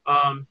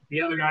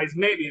 The other guys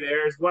may be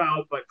there as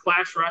well, but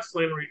Clash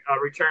Wrestling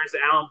returns to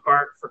Allen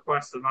Park for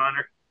Quest of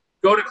Honor.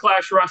 Go to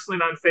Clash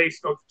Wrestling on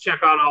Facebook to check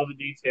out all the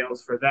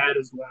details for that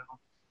as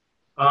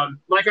well.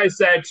 Like I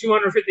said,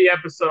 250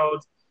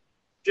 episodes.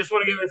 Just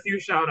want to give a few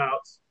shout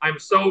outs. I'm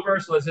sober,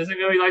 so this isn't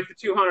going to be like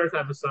the 200th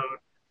episode.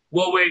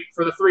 We'll wait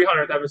for the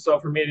 300th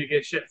episode for me to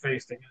get shit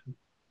faced again.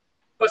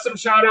 But some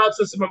shout outs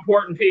to some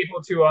important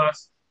people to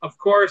us. Of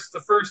course,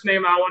 the first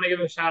name I want to give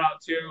a shout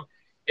out to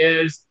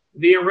is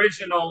the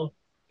original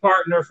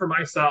partner for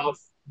myself,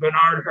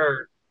 Bernard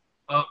Hurd.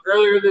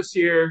 Earlier this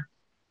year,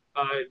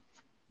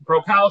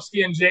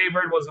 Brokowski and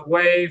Jaybird was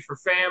away for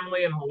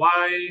family in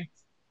Hawaii.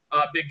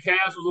 Big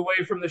Kaz was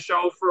away from the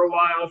show for a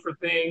while for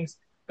things.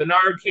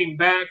 Bernard came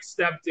back,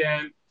 stepped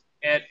in,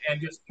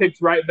 and just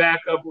picked right back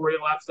up where he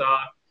left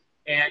off.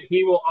 And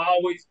he will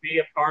always be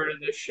a part of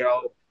this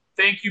show.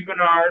 Thank you,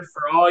 Bernard,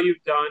 for all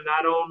you've done,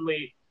 not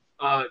only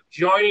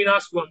joining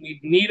us when we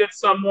needed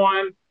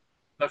someone,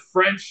 the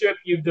friendship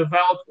you've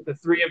developed with the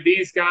three of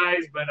these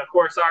guys, but of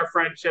course our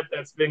friendship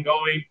that's been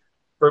going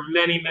for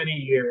many, many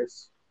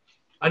years.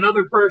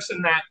 Another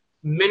person that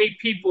many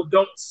people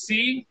don't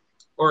see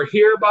or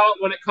hear about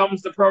when it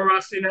comes to Pro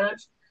Wrestling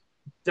Edge,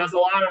 does a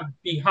lot of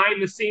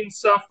behind-the-scenes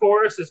stuff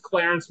for us, is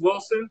Clarence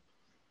Wilson.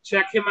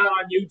 Check him out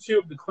on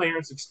YouTube, The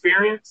Clarence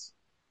Experience.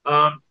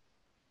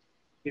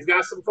 He's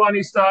got some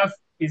funny stuff.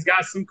 He's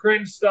got some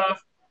cringe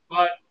stuff,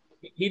 but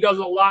he does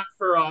a lot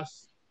for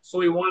us, so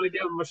we want to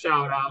give him a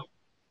shout-out.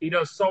 He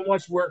does so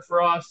much work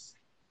for us,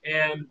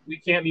 and we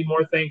can't be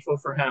more thankful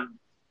for him.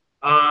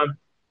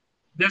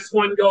 This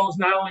one goes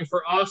not only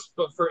for us,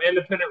 but for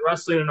independent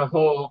wrestling in a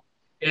whole,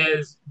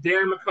 is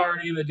Darren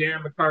McCarty and the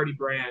Darren McCarty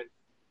brand.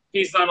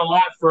 He's done a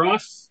lot for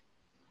us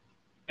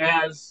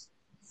as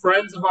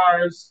friends of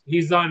ours.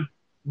 He's done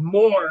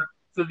more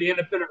for the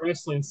independent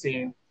wrestling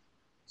scene.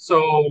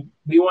 So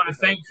we want to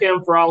thank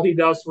him for all he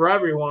does for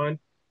everyone.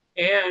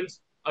 And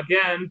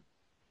again,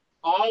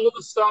 all of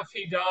the stuff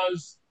he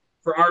does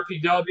for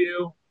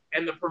RPW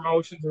and the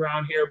promotions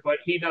around here, but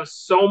he does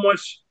so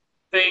much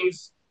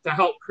things to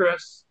help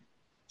Chris,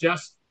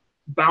 just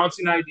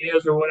bouncing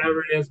ideas or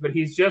whatever it is, but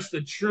he's just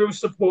a true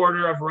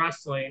supporter of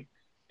wrestling,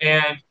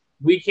 and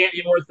we can't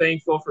be more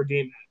thankful for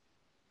Dean.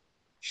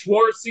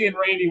 Schwartzy and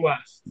Randy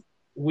West.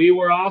 We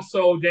were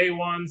also day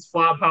ones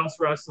Flophouse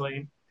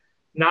Wrestling.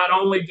 Not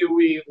only do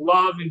we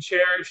love and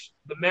cherish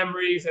the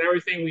memories and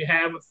everything we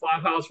have with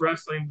Flophouse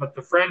Wrestling, but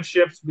the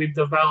friendships we've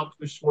developed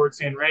with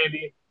Schwartzy and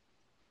Randy,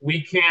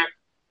 we can't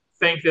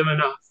thank them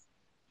enough.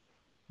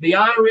 The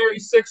honorary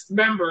sixth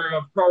member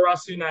of Pro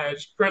Wrestling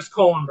Edge, Chris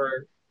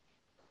Kohlenberg,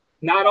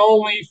 not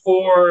only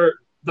for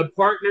the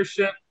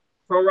partnership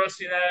Pro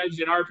Wrestling Edge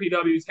and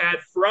RPW's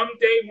had from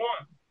day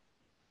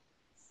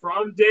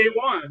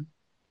one,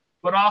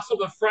 but also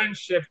the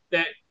friendship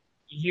that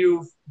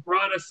you've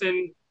brought us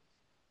in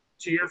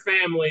to your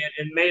family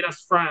and made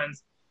us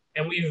friends,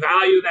 and we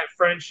value that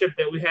friendship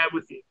that we have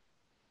with you.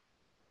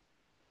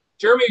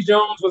 Jeremy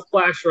Jones with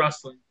Clash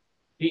Wrestling.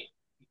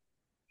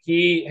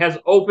 He has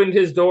opened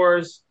his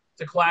doors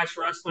to Clash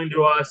Wrestling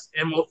to us,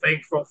 and we're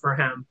thankful for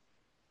him.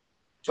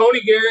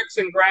 Tony Garrix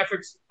and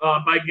Graphics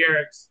by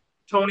Garrix.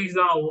 Tony's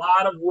done a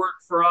lot of work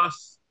for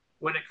us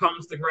when it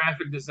comes to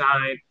graphic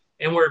design,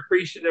 and we're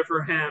appreciative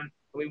for him.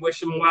 We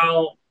wish him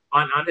well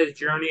on his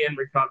journey and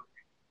recovery.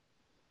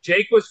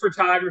 Jake was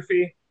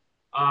photography.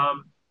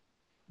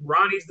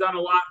 Ronnie's done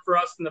a lot for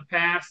us in the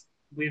past.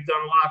 We've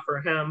done a lot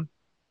for him.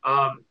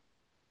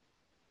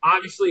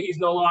 Obviously, he's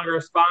no longer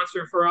a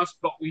sponsor for us,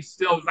 but we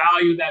still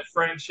value that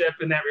friendship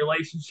and that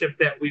relationship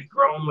that we've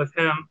grown with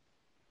him.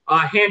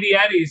 Handy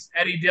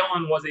Eddie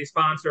Dillon was a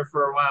sponsor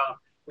for a while.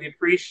 We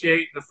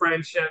appreciate the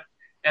friendship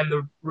and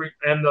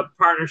the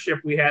partnership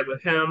we had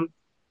with him.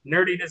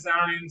 Nerdy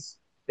Designs,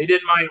 they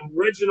did my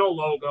original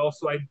logo,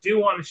 so I do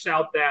want to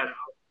shout that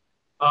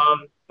out.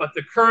 But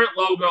the current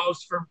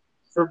logos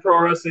for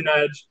Pro Wrestling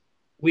Edge,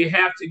 we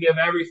have to give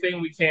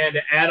everything we can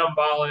to Adam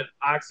Ball at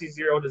Oxy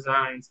Zero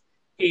Designs.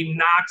 He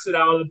knocks it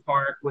out of the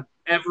park with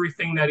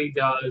everything that he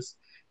does.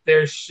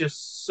 There's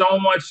just so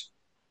much.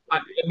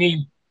 I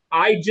mean,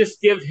 I just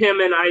give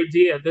him an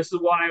idea. This is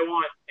what I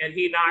want, and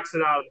he knocks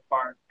it out of the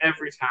park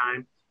every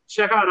time.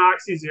 Check out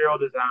Oxy Zero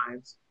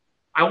Designs.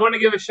 I want to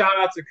give a shout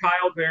out to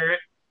Kyle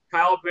Barrett.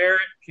 Kyle Barrett,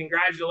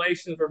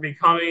 congratulations for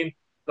becoming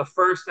the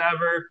first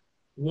ever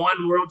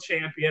one world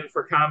champion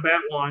for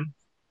Combat One.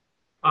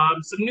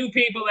 Some new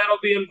people that'll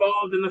be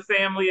involved in the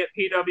family at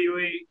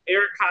PWE: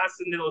 Eric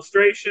Hassan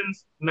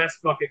Illustrations, Mess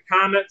Bucket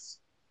Comics,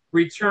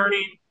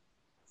 returning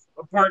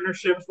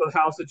partnerships with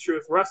House of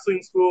Truth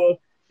Wrestling School,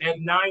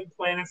 and Nine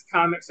Planets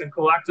Comics and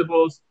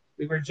Collectibles.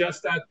 We were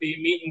just at the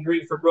meet and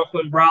greet for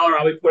Brooklyn Brawler.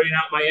 I'll be putting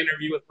out my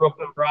interview with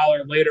Brooklyn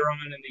Brawler later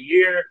on in the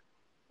year.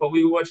 But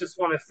we just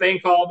want to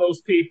thank all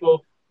those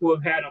people who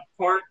have had a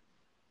part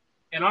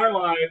in our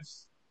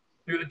lives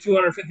through the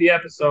 250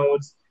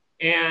 episodes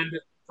and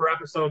for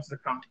episodes to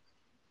come.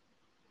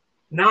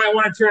 Now I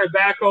want to turn it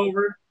back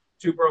over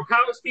to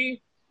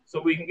Brokowski so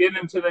we can get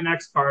into the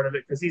next part of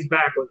it because he's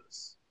back with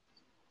us.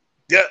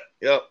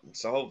 Yep.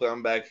 So hopefully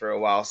I'm back for a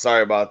while.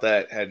 Sorry about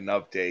that. Had an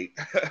update.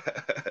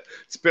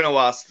 It's been a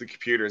while since the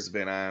computer's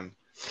been on.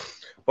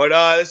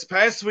 But this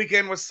past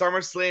weekend was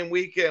SummerSlam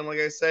weekend. Like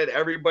I said,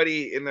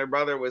 everybody and their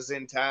brother was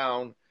in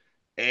town.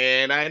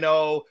 And I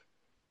know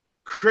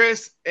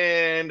Chris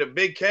and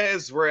Big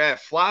Kaz were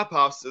at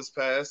Flophouse this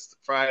past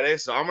Friday.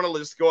 So I'm going to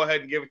just go ahead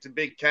and give it to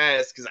Big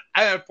Kaz because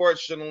I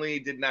unfortunately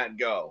did not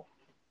go.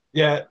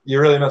 Yeah, you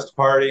really missed a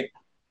party.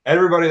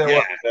 Everybody that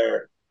wasn't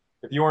there,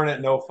 if you weren't at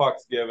No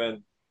Fucks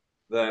Given,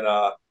 then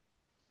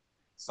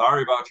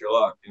sorry about your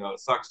luck. You know, it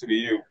sucks to be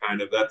you,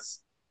 kind of. That's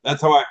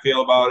how I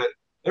feel about it.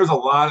 There's a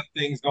lot of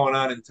things going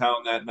on in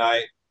town that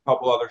night, a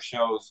couple other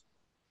shows.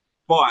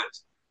 But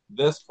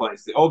this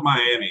place, the Old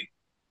Miami,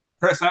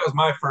 Chris, that was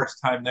my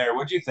first time there.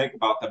 What do you think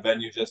about the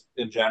venue just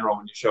in general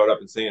when you showed up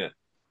and seen it?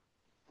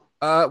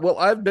 Well,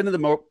 I've been to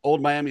the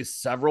Old Miami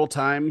several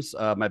times.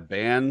 My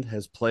band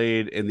has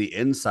played in the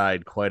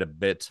inside quite a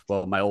bit.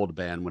 Well, my old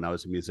band when I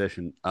was a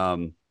musician.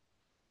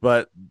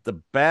 But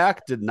the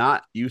back did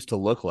not used to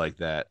look like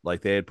that.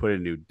 Like they had put in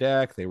a new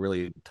deck. They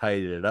really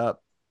tidied it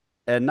up.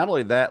 And not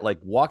only that, like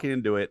walking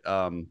into it,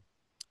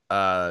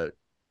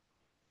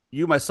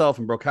 you, myself,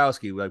 and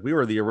Brokowski, like we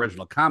were the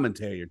original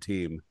commentator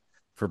team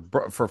for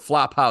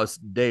Flophouse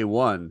day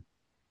one.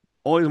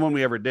 Only one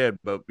we ever did,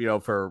 but you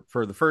know, for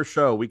the first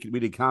show, we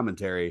did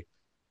commentary,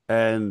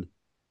 and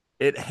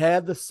it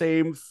had the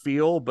same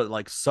feel, but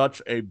like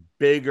such a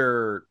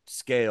bigger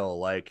scale.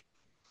 Like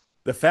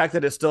the fact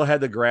that it still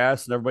had the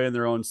grass and everybody in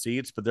their own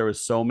seats, but there was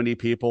so many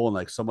people and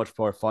like so much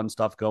more fun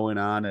stuff going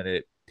on, and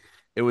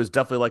it was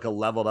definitely like a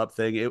leveled up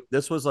thing.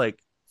 This was like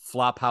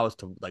Flophouse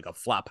to like a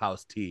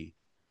Flophouse T,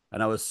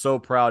 and I was so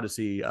proud to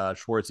see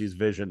Schwartzy's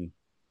vision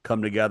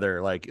come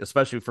together, like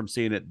especially from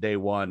seeing it day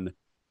one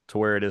to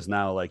where it is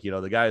now. Like, you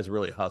know, the guys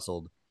really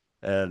hustled,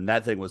 and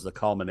that thing was the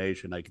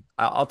culmination. Like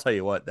I'll tell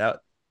you what,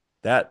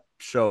 that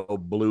show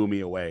blew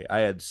me away. I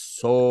had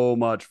so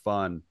much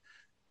fun.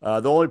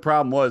 The only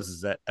problem was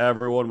is that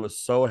everyone was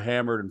so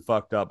hammered and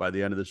fucked up by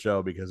the end of the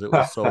show because it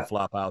was so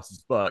Flophouse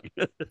as fuck.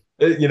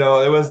 You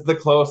know, it was the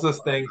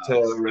closest thing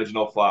to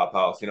original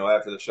Flophouse. You know,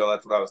 after the show,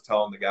 that's what I was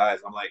telling the guys.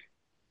 I'm like,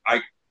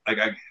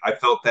 I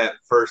felt that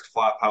first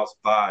Flophouse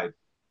vibe.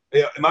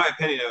 You know, in my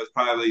opinion, it was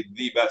probably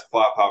the best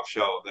Flophouse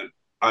show that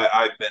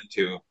I've been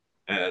to,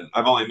 and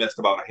I've only missed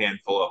about a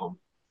handful of them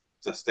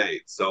to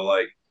state. So,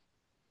 like,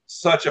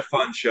 such a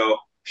fun show.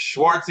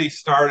 Schwartzy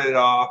started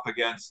off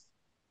against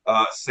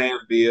Sam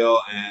Beal,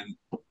 and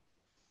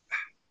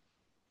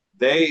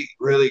they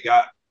really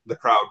got the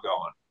crowd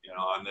going, you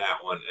know, on that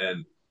one.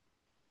 And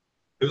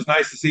it was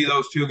nice to see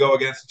those two go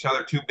against each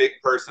other, two big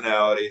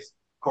personalities.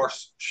 Of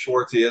course,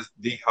 Schwartzy is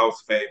the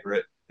house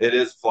favorite. It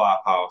is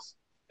Flophouse.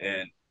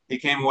 And he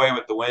came away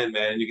with the win,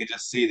 man. And you could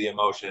just see the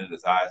emotion in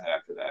his eyes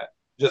after that.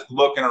 Just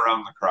looking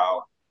around the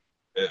crowd,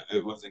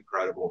 it was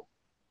incredible.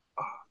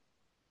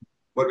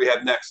 What do we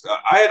have next?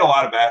 I had a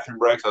lot of bathroom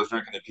breaks. I was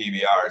drinking the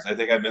PBRs. I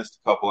think I missed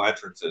a couple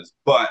entrances.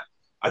 But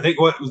I think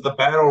what was the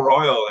Battle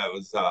Royal that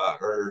was,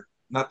 or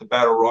not the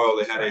Battle Royal,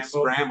 they had a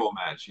scramble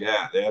match.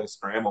 Yeah, they had a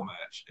scramble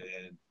match.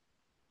 And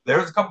there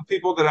was a couple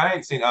people that I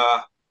ain't seen.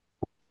 I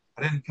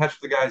didn't catch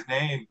the guy's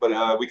name,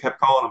 but we kept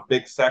calling him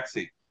Big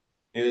Sexy.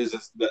 He was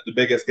just the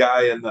biggest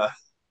guy in the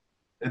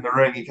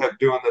ring. He kept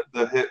doing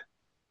the hip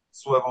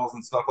swivels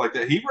and stuff like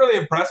that. He really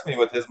impressed me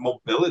with his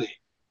mobility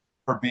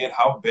for being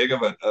how big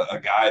of a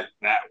guy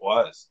that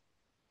was.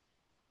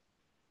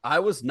 I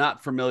was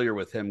not familiar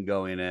with him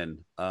going in.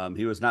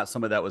 He was not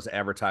somebody that was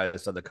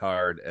advertised on the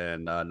card,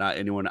 and not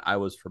anyone I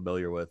was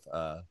familiar with.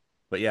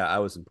 But yeah, I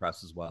was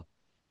impressed as well.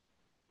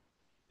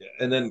 Yeah,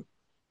 and then,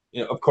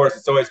 you know, of course,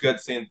 it's always good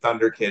seeing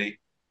Thunder Kitty.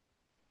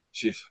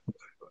 She's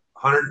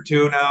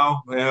 102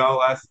 now. You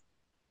know,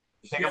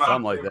 think about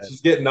something like that.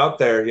 She's getting up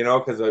there. You know,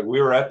 because we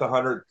were at the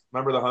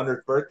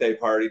 100th birthday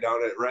party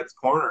down at Red's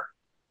Corner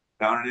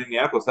down in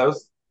Indianapolis. That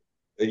was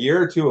a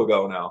year or two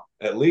ago now,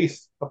 at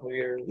least. A couple of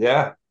years.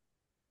 Yeah.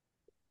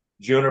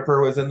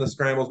 Juniper was in the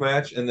scrambles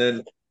match, and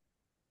then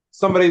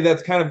somebody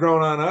that's kind of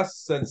grown on us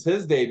since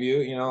his debut,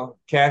 you know,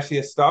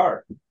 Cassius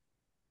Starr.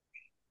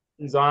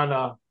 He's on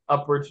a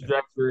upward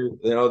trajectory.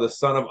 You know, the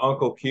son of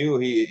Uncle Q.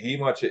 He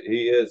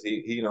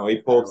you know,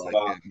 he pulls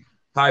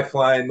high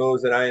flying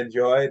moves that I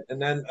enjoyed. And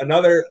then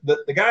another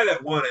the guy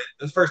that won it,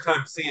 this first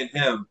time seeing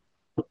him,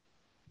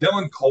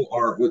 Dylan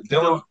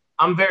Cole.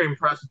 I'm very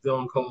impressed with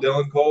Dylan Cole.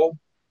 Dylan Cole?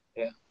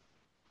 Yeah.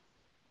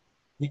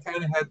 he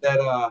kind of had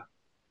that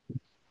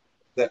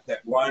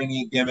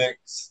whiny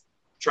gimmicks,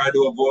 tried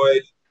to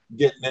avoid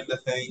getting into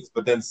things,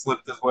 but then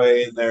slipped his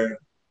way in there.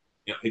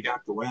 You know, he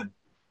got the win.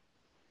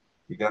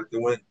 He got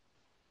the win.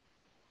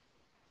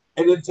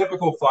 And in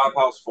typical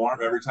Flophouse form,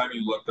 every time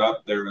you looked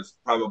up, there was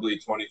probably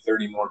 20,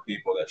 30 more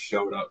people that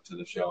showed up to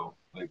the show.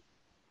 Like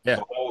Yeah.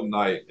 the whole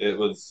night, it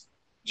was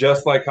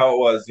just like how it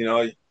was. You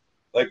know,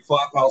 like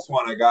Flophouse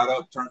 1, I got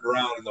up, turned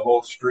around, and the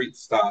whole street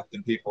stopped,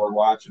 and people were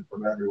watching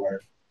from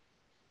everywhere.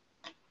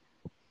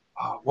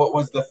 What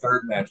was the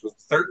third match? Was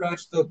the third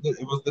match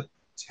it was the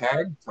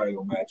tag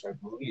title match, I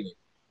believe.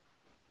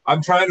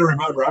 I'm trying to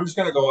remember. I'm just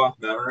going to go off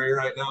memory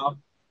right now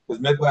because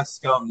Midwest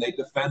Scum, they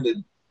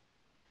defended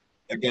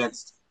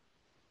against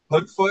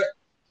Hoodfoot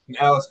and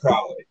Alice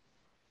Crowley.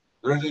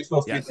 They're originally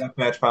supposed to be Yes.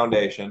 Deathmatch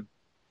Foundation.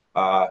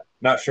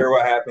 Not sure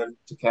what happened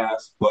to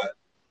Cass, but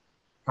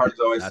cards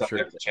always Not sure.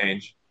 subject to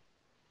change.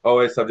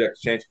 Always subject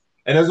to change.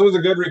 And this was a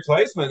good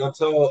replacement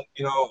until,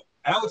 you know,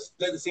 Alice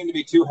didn't seem to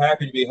be too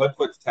happy to be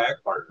Hoodfoot's tag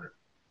partner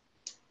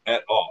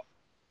at all,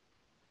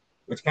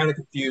 which kind of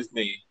confused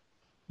me.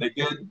 They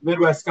did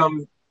Midwest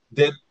Scum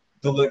did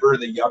deliver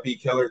the yuppie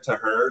killer to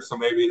her, so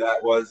maybe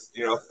that was,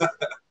 you know,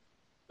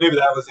 maybe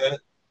that was it.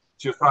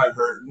 She was probably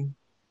hurting.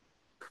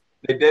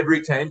 They did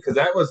retain because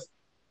that was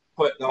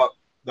putting up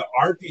the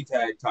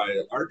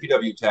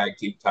RPW tag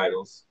team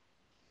titles,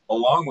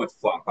 along with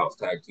Flophouse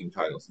tag team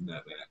titles in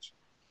that match.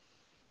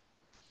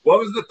 What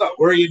was the thought?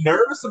 Were you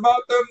nervous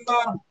about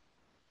them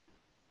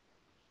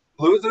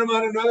losing them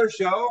on another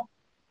show?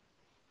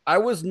 I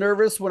was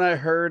nervous when I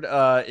heard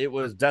it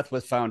was Death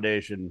with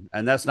Foundation,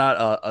 and that's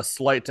not a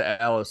slight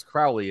to Alice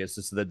Crowley. It's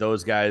just that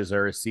those guys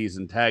are a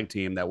seasoned tag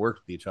team that work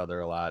with each other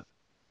a lot.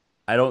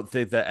 I don't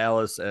think that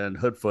Alice and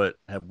Hoodfoot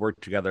have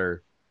worked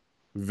together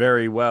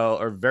very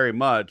well or very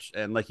much.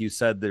 And like you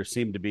said, there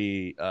seemed to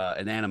be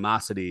an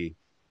animosity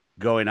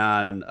going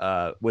on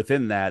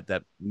within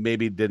that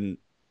maybe didn't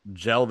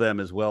gel them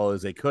as well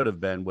as they could have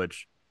been,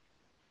 which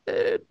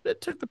it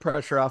took the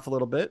pressure off a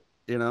little bit,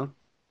 you know?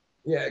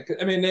 Yeah,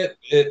 I mean it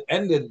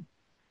ended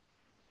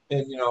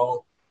in, you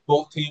know,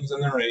 both teams in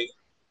the ring.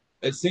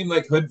 It seemed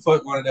like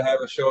Hoodfoot wanted to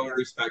have a show of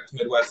respect to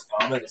Midwest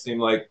Scum, and it seemed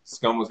like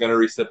Scum was going to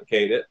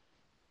reciprocate it.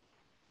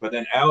 But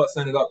then Alice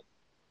ended up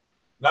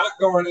not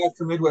going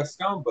after Midwest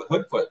Scum, but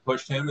Hoodfoot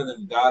pushed him and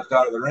then dodged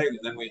out of the ring. And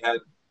then we had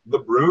the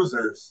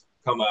Bruisers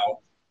come out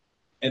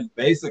and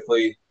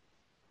basically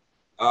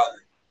uh,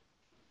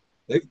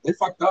 they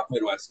fucked up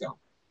Midwest Scum.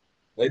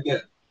 They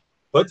did.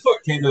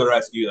 Hoodfoot came to the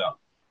rescue though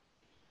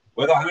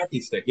with a hockey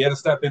stick. He had to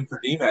step in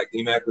for DMAC.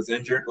 DMAC was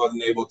injured,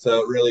 wasn't able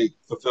to really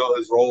fulfill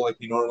his role like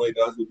he normally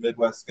does with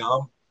Midwest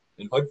Scum,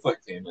 and Hoodfoot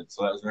came in.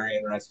 So that was very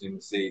interesting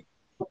to see.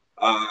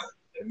 Uh,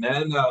 and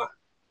then I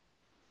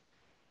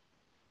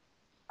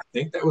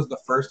think that was the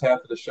first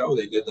half of the show.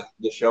 They did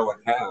the show in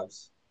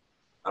halves.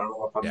 I don't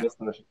know if I'm Yeah.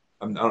 missing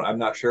I'm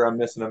not sure I'm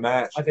missing a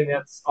match. I think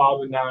that's all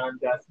the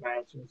non-death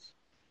matches.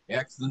 Yeah,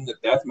 because then the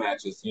death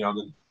matches, you know,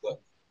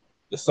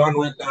 the sun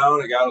went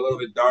down, it got a little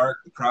bit dark,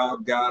 the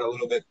crowd got a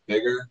little bit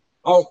bigger.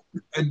 Oh,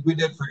 and we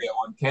did forget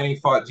one. Kenny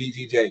fought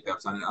GG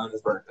Jacobs on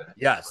his birthday.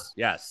 Yes,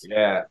 yes.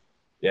 Yeah,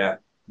 yeah.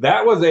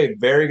 That was a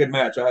very good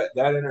match. That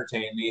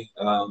entertained me.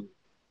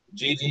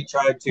 GG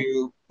tried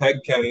to peg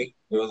Kenny.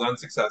 It was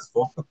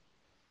unsuccessful.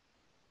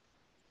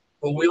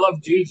 Well, we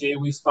love Gigi.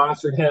 We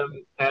sponsored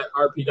him at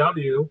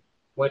RPW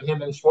when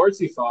him and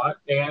Schwartzy fought,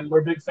 and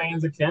we're big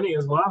fans of Kenny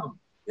as well.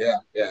 Yeah,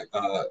 yeah.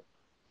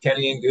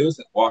 Kenny and Goose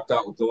walked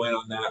out with the win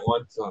on that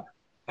one. So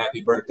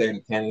happy birthday to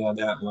Kenny on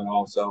that one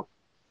also.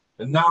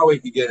 And now we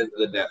can get into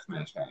the death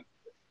match.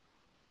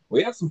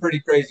 We had some pretty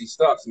crazy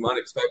stuff. Some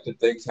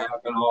unexpected things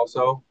happen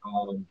also.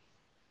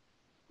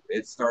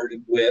 It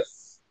started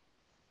with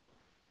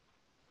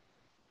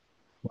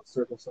What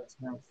Circle Six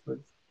match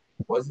first?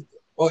 was it?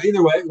 Well,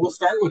 either way, we'll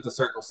start with the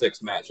Circle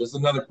Six match. There's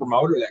another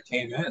promoter that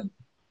came in.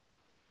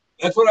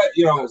 That's what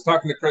I was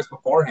talking to Chris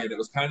beforehand. It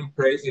was kind of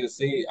crazy to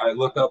see. I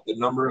looked up the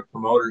number of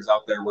promoters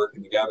out there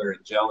working together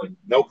and gelling.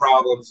 No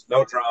problems,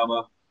 no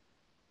drama.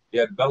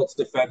 You had belts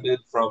defended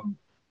from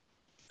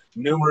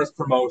numerous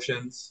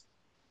promotions.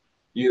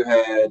 You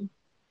had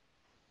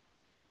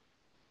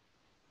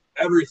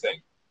everything,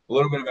 a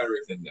little bit of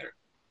everything there.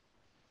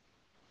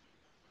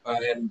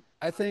 And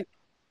I think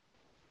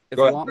if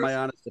go you ahead, want Chris. my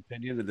honest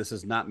opinion, and this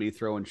is not me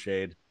throwing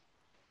shade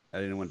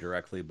at anyone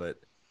directly, but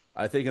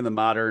I think in the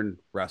modern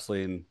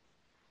wrestling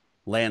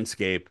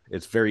landscape,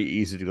 it's very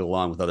easy to get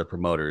along with other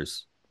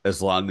promoters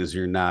as long as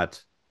you're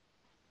not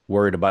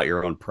worried about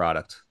your own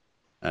product.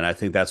 And I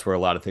think that's where a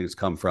lot of things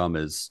come from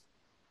is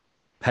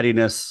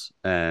pettiness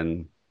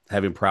and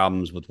having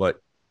problems with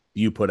what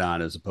you put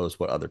on as opposed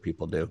to what other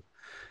people do.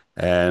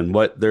 And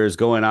what there's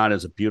going on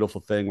is a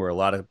beautiful thing where a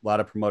lot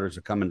of promoters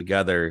are coming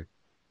together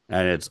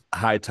and it's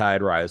high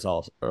tide rise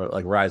all or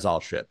like rise all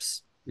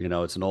ships. You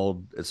know, it's an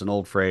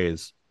old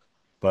phrase,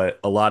 but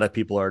a lot of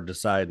people are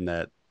deciding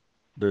that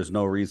there's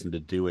no reason to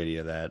do any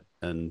of that.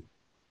 And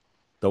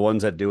the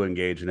ones that do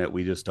engage in it,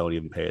 we just don't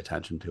even pay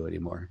attention to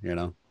anymore, you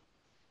know?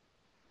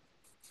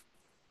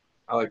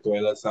 I like the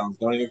way that sounds.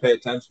 Don't even pay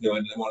attention to it,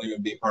 and it won't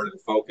even be part of the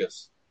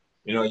focus.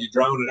 You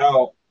drown it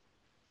out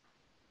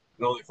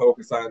and only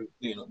focus on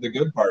the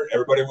good part.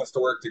 Everybody wants to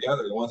work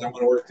together. The ones that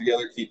want to work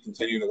together keep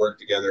continuing to work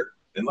together.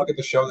 And look at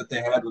the show that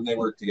they had when they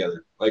worked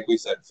together. Like we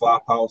said,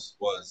 Flophouse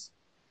was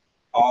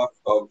off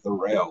of the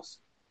rails.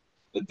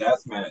 The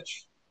death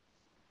match.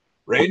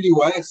 Randy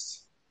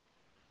West,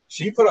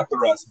 she put up the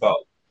Rust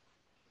Belt.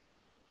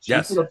 She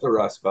Yes. put up the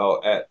Rust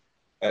Belt at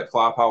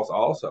Flophouse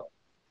also.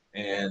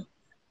 And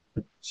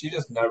she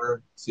just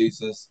never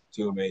ceases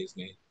to amaze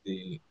me.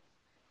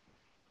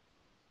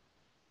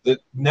 The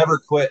never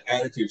quit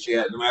attitude she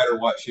had, no matter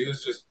what. She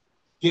was just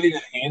getting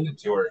it handed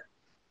to her.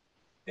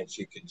 And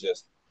she could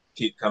just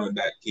keep coming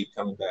back, keep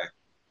coming back.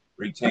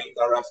 Retained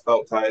the Rust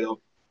Belt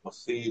title. We'll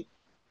see.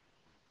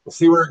 We'll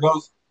see where it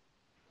goes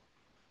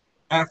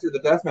after the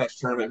deathmatch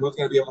tournament. Who's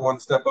going to be able to want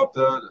to step up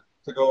to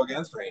go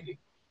against Randy?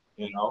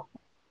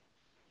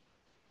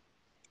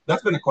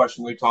 That's been a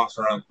question we tossed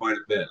around quite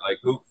a bit. Like,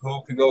 who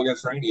can go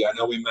against Randy? I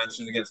know we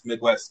mentioned against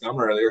Midwest Scum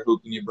earlier. Who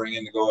can you bring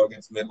in to go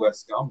against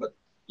Midwest Scum? But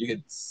you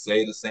could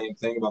say the same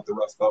thing about the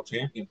Rust Belt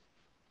champion.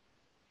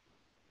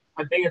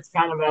 I think it's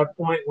kind of that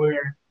point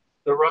where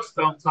the Rust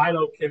Belt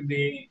title can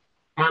be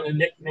kind of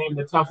nicknamed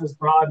the toughest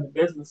broad in the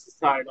business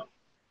title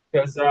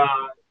because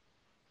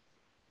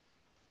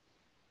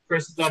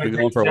Chris has done a She's been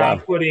going great for a job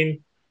while.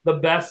 putting the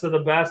best of the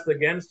best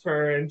against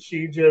her, and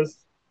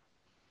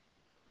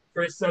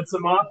Chris sets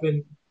him up,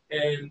 and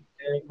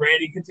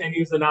Randy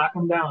continues to knock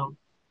him down.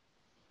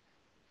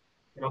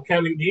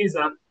 Kevin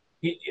Giza,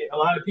 a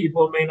lot of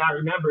people may not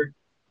remember,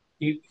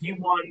 he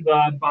won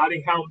the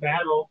body count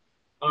battle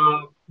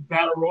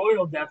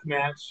royal death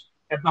match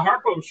at the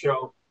Harpo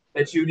show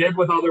that you did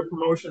with other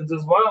promotions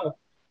as well.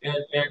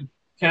 And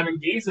Kevin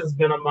Giza has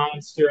been a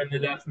monster in the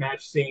death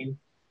match scene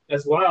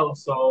as well.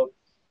 So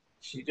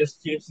she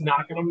just keeps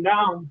knocking him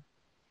down.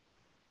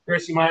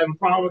 Chris, you might have a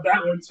problem with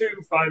that one too,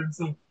 finding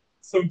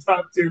some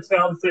top tier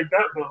talent to take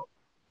that belt.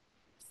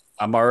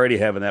 I'm already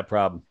having that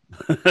problem.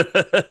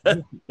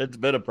 It's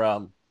been a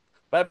problem.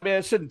 But I mean,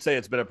 I shouldn't say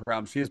it's been a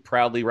problem. She's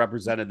proudly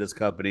represented this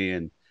company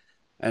and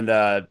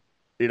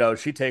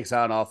she takes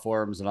on all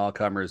forms and all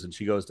comers, and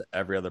she goes to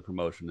every other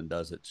promotion and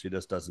does it. She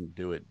just doesn't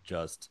do it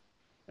just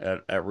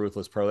at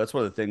Ruthless Pro. That's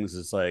one of the things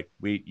is like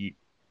when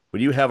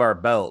you have our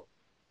belt,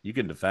 you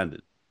can defend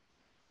it.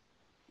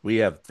 We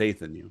have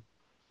faith in you.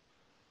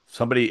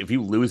 If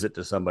you lose it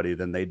to somebody,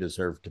 then they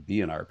deserve to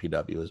be in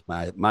RPW, is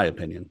my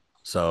opinion.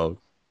 So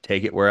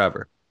take it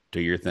wherever.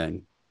 Do your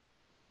thing.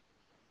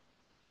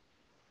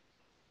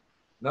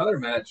 Another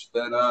match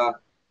that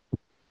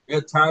we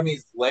had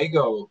Tommy's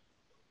Lego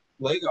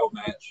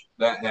match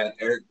that had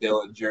Eric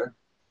Dillinger,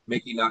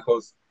 Mickey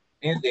Knuckles,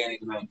 and Danny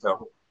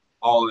Demento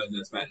all in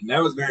this match. And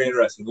that was very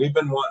interesting. We've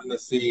been wanting to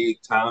see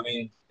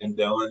Tommy and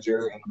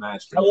Dillinger in a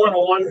match. I want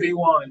a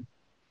 1v1.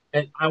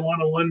 And I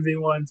want a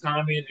 1v1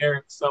 Tommy and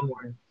Eric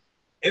somewhere.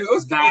 It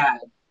was bad.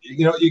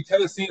 You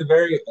kind of seen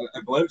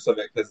a glimpse of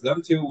it because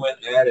them two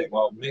went at it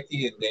while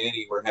Mickey and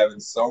Danny were having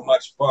so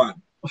much fun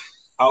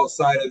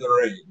outside of the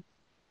ring.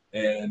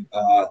 And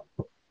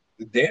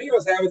Danny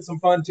was having some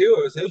fun too.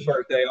 It was his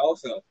birthday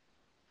also.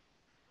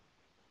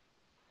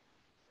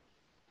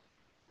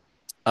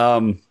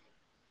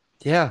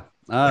 Yeah,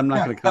 I'm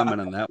not going to comment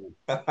on that one.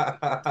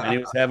 And he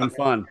was having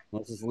fun.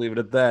 Let's just leave it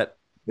at that.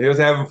 He was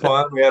having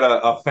fun. We had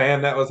a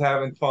fan that was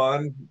having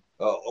fun,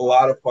 a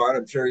lot of fun.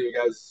 I'm sure you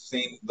guys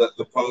seen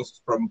the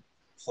post from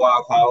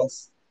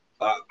Flophouse.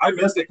 I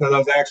missed it because I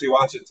was actually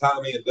watching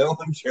Tommy and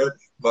Dillinger,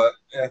 but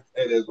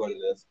it is what it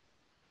is.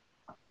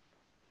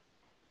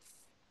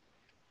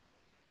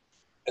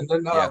 And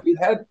then we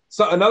had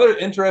another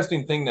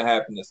interesting thing that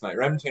happened this night.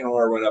 Remington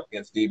Orr went up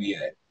against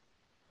DBA.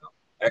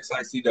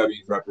 XICW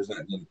is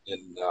representing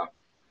in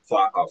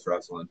Flophouse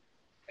Wrestling.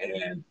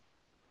 And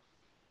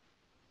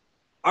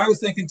I was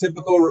thinking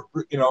typical,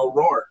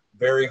 Roar.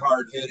 Very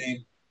hard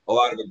hitting, a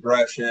lot of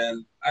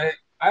aggression. I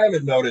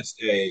haven't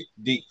noticed a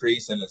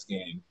decrease in this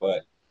game,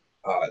 but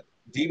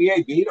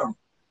DBA beat him,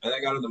 and I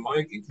got on the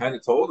mic and kind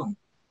of told him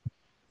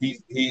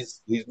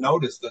he's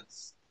noticed that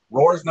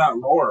Roar's not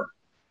Roar,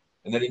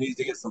 and that he needs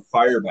to get some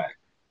fire back.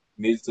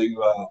 He needs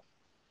to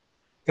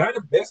kind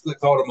of basically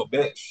called him a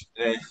bitch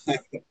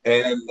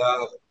and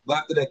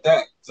left it at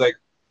that. It's like,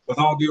 with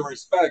all due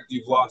respect,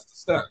 you've lost a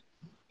step,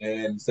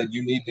 and said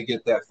you need to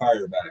get that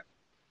fire back.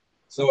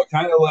 So it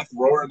kind of left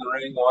Roar in the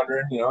ring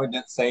wondering, he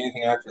didn't say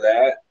anything after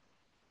that.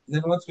 And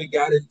then once we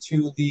got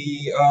into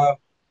the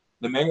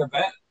main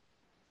event,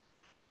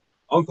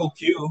 Uncle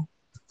Q,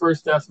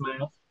 first death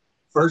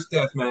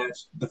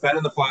match,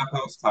 defending the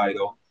Flophouse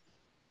title,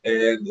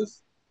 and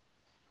this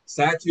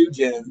Satu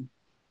Jin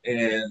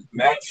and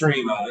Matt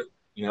Tremont,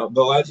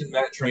 the legend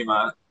Matt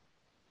Tremont,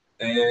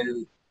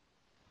 and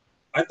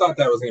I thought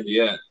that was going to be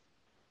it.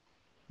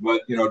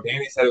 But,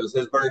 Danny said it was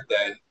his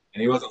birthday,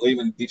 and he wasn't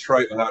leaving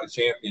Detroit without a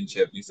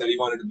championship. He said he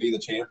wanted to be the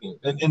champion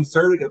and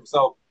inserted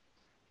himself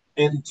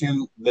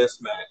into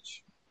this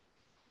match.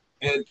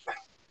 And,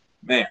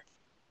 man,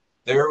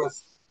 it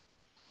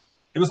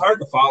was hard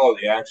to follow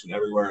the action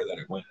everywhere that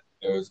it went.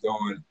 It was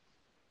going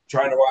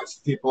trying to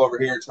watch people over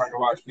here, trying to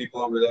watch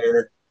people over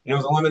there. And it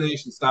was an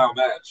elimination style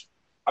match.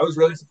 I was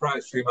really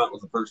surprised Tremont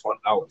was the first one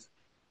out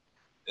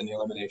in the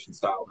elimination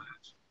style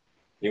match.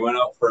 He went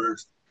out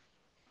first.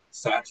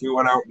 Satu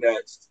went out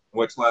next,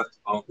 which left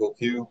Uncle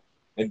Q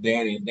and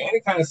Danny.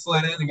 Danny kind of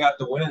slid in and got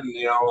the win,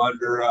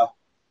 under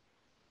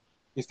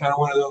he's kind of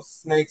one of those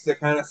snakes that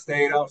kind of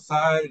stayed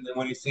outside, and then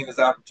when he seen his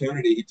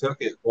opportunity, he took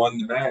it, won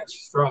the match.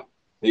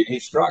 He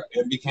struck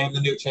and became the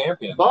new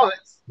champion. But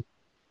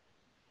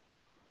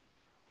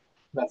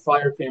that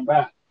fire came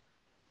back.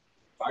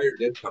 Fire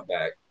did come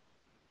back.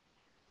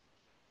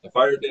 The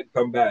fire did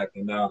come back,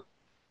 and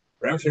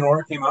Remington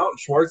Orr came out, and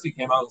Schwartzy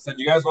came out and said,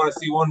 "You guys want to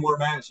see one more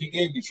match?" He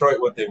gave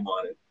Detroit what they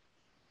wanted,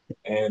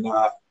 and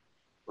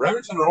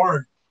Remington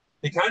Orr,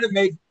 he kind of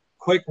made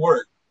quick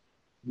work.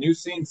 You've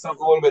seen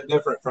something a little bit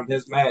different from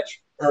his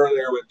match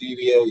earlier with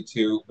DVA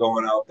to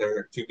going out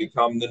there to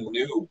become the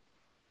new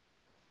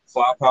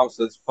Flophouse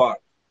as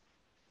fuck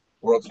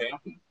world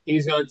champion.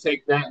 He's going to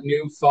take that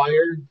new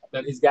fire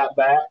that he's got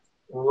back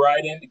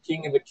right into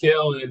King of the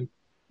Kill, and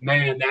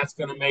man, that's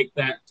going to make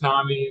that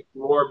Tommy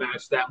Roar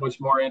match that much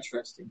more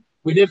interesting.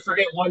 We did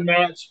forget one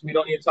match. We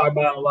don't need to talk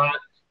about it a lot,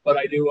 but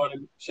I do want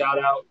to shout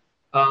out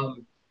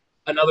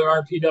another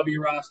RPW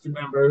roster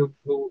member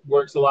who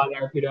works a lot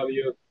at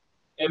RPW.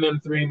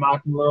 MM3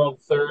 Mocking World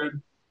III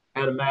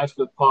had a match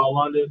with Paul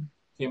London,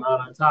 came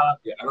out on top.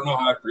 Yeah, I don't know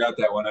how I forgot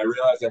that one. I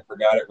realized I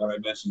forgot it when I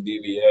mentioned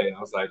DVA. I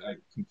was like, I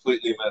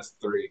completely missed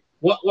 3.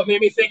 What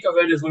made me think of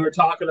it is we were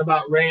talking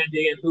about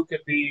Randy and who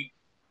could be,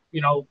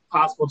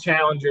 possible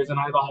challengers, and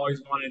I've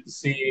always wanted to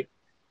see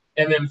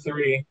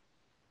MM3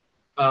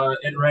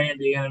 and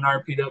Randy in an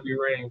RPW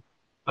ring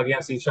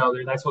against each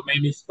other. That's what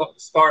made me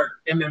spark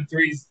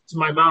MM3s to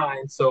my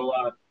mind. So,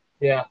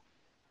 yeah,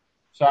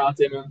 shout out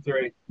to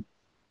MM3.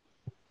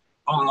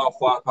 All in all,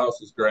 Flophouse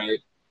was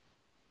great.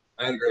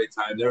 I had a great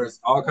time. There was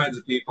all kinds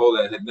of people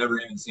that had never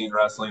even seen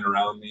wrestling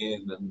around me,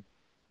 and then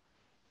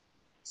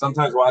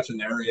sometimes watching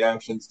their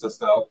reactions to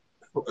stuff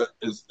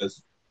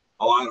is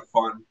a lot of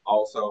fun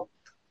also.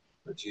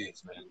 But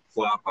jeez, man,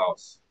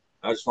 Flophouse.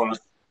 I just want to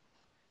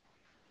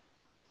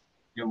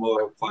give them a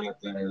little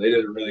clap there. They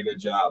did a really good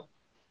job.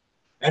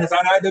 And it's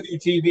on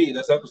IWTV.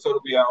 This episode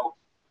will be out.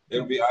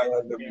 It'll be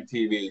on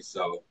IWTV,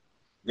 so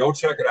go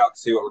check it out to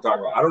see what we're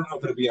talking about. I don't know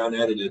if it'll be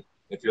unedited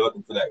if you're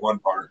looking for that one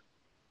part.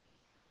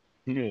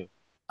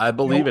 I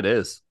believe it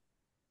is.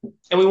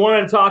 And we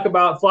wanted to talk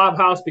about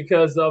Flophouse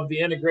because of the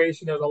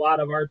integration of a lot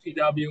of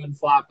RPW and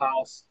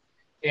Flophouse.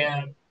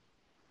 And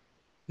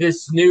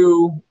this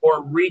new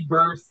or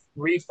rebirth,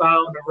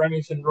 refound of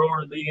Remington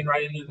Roar leading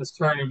right into this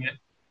tournament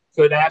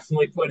could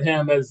absolutely put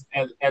him as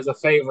a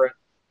favorite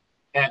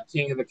at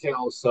King of the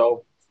Kill.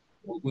 So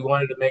we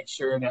wanted to make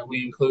sure that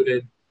we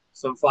included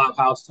some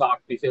Flophouse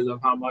talk because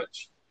of how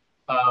much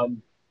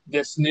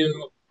this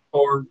new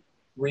or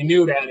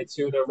renewed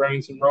attitude of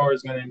Remington Roar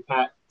is going to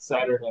impact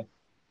Saturday.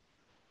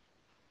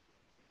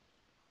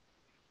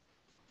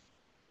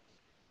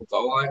 That's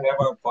all I have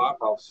on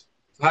Flophouse.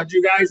 How'd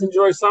you guys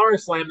enjoy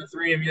SummerSlam, the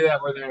 3 of you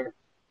that were there?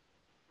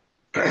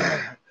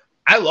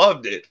 I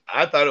loved it.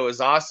 I thought it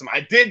was awesome.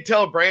 I did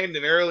tell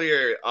Brandon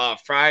earlier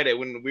Friday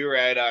when we were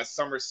at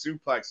Summer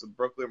Suplex with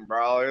Brooklyn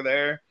Brawler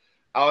there.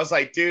 I was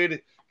like, dude,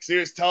 because he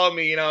was telling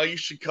me, you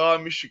should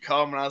come.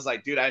 And I was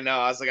like, dude, I know.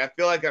 I was like, I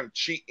feel like I'm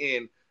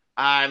cheating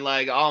on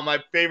like all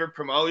my favorite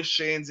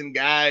promotions and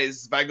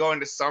guys by going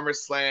to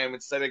SummerSlam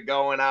instead of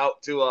going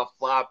out to a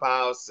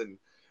Flophouse and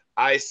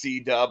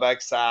IC Dub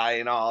XI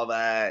and all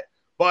that.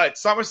 But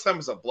SummerSlam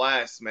was a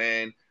blast,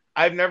 man.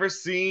 I've never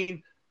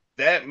seen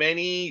that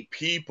many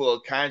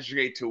people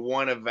conjugate to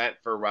one event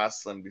for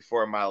wrestling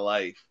before in my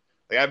life.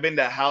 Like I've been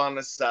to Hell in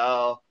a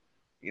Cell,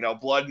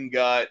 Blood and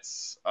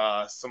Guts,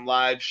 some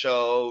live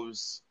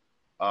shows,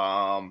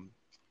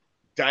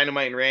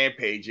 Dynamite and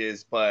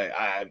Rampages, but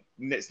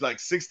it's like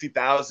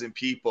 60,000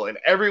 people. And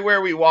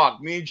everywhere we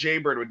walked, me and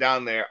Jaybird were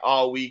down there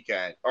all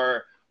weekend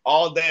or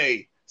all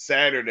day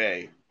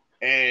Saturday.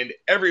 And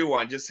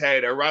everyone just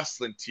had a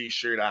wrestling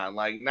t-shirt on,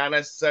 like not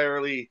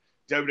necessarily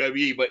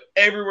WWE, but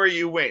everywhere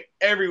you went,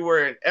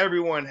 and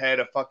everyone had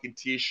a fucking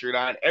t-shirt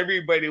on.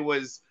 Everybody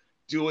was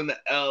doing the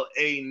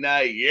LA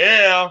night.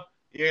 Yeah.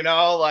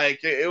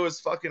 Like it was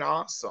fucking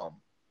awesome.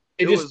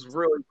 It was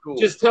really cool.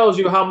 Just tells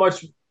you how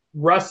much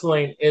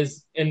wrestling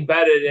is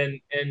embedded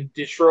in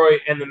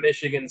Detroit and the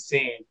Michigan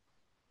scene,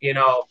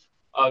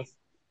 of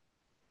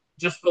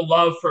just the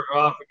love for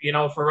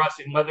for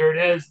wrestling, whether it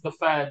is the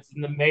feds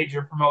and the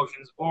major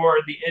promotions or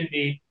the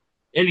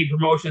indie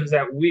promotions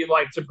that we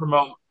like to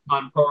promote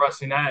on Pro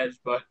Wrestling Edge,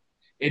 but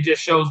it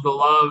just shows the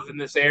love in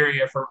this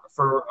area for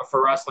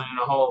wrestling in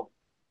a whole.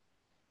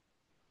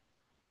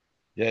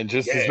 Yeah, and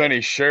just as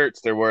many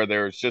shirts there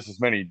was just as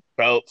many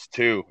belts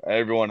too.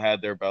 Everyone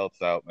had their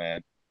belts out,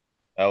 man.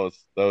 That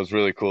was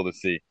really cool to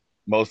see.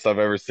 Most I've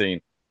ever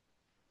seen.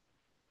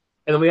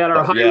 And then we had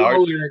our high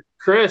roller,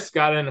 Chris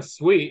got in a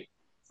suite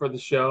for the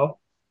show.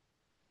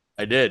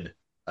 I did.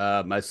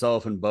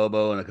 Myself and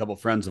Bobo and a couple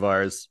friends of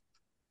ours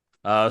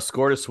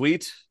scored a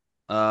suite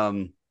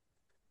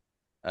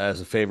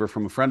as a favor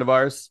from a friend of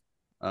ours.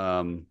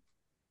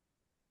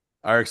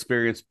 our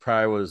experience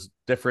probably was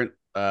different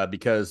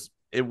because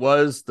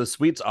the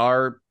suites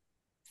are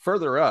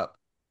further up.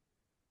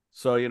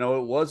 So, it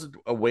was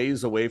a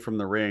ways away from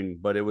the ring,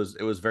 but it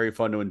was very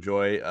fun to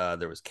enjoy.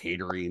 There was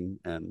catering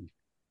and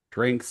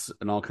drinks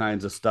and all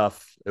kinds of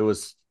stuff. It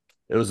was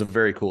a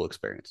very cool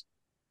experience.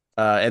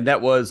 And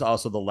that was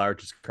also the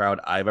largest crowd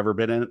I've ever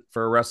been in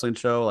for a wrestling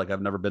show. Like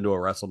I've never been to a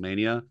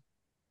WrestleMania,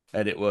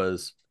 and it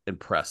was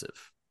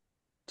impressive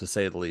to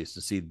say the least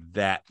to see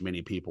that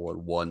many people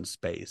in one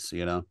space.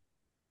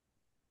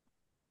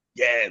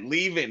 Yeah,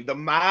 leaving the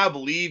mob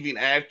leaving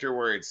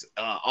afterwards,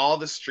 all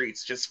the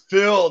streets just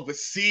filled with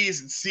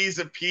seas and seas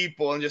of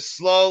people, and just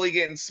slowly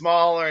getting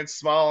smaller and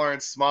smaller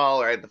and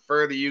smaller at the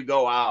further you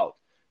go out.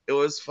 It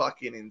was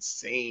fucking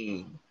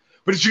insane.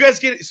 But did you guys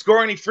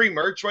score any free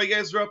merch while you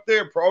guys were up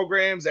there?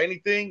 Programs,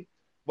 anything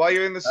while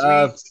you're in the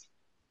Uh, suites?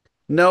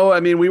 no, I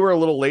mean we were a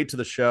little late to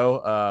the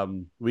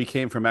show. We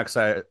came from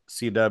XICW,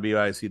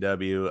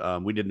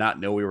 ICW. We did not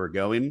know we were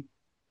going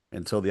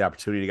until the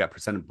opportunity got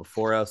presented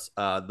before us.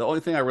 The only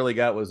thing I really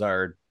got was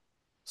our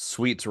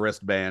Sweets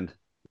wristband.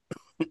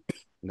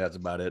 That's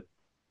about it.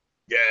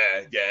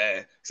 Yeah,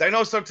 yeah. Because I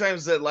know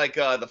sometimes that like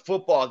the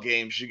football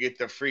games, you get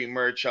the free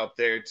merch up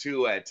there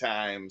too at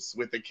times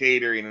with the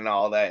catering and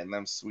all that in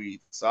them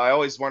suites. So I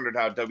always wondered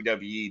how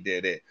WWE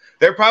did it.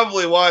 There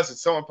probably was, and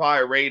someone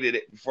probably rated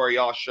it before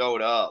y'all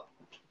showed up.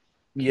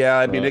 Yeah,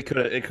 I mean it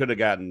could have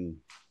gotten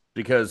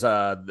because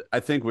I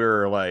think we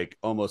were like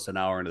almost an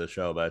hour into the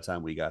show by the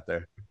time we got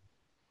there.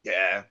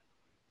 Yeah,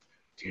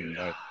 dude.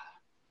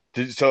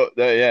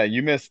 Yeah,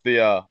 you missed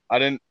the. I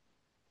didn't.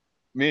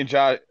 Me and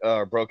Josh,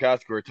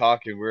 Broadcast, were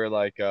talking. We were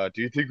like, "Do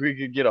you think we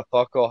could get a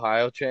fuck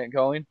Ohio chant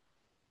going?"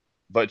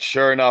 But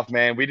sure enough,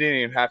 man, we didn't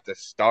even have to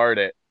start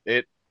it.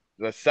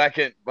 The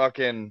second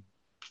fucking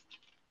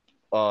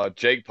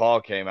Jake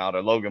Paul came out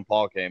or Logan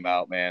Paul came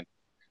out, man.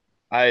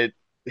 I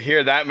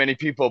hear that many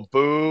people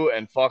boo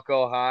and fuck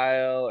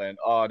Ohio, and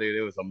oh, dude,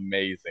 it was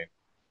amazing.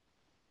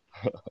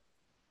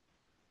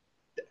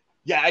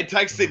 Yeah, I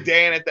texted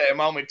Dan at that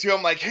moment too.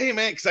 I'm like, hey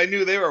man, because I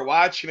knew they were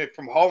watching it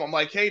from home. I'm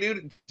like, hey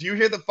dude, do you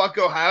hear the fuck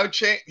Ohio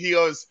chant? He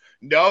goes,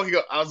 no.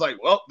 I was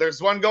like, well, there's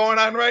one going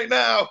on right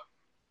now.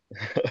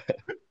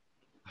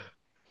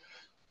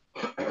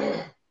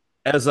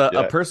 As a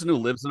Yeah. person who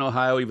lives in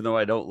Ohio, even though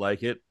I don't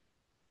like it,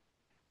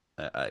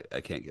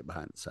 I can't get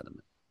behind the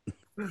sentiment.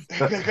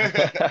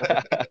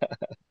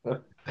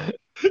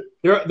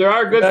 There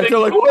are good They're things.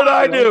 like, what did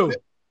I do?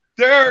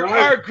 There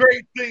Right. are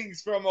great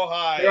things from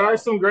Ohio. There are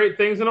some great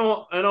things in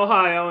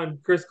Ohio,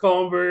 and Chris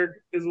Kohlenberg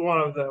is one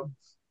of them.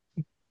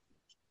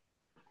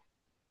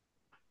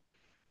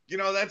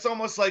 That's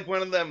almost like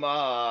one of them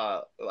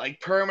like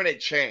permanent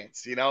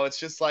chants. It's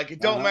just like it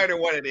don't matter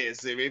what it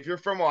is. If you're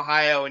from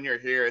Ohio and you're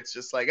here, it's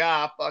just like,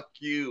 fuck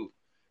you.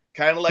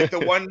 Kind of like the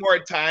one more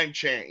time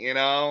chant.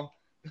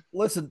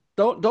 Listen,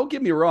 don't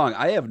get me wrong.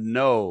 I have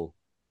no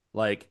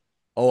like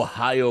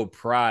Ohio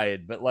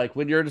pride, but like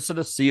when you're just in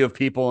a sea of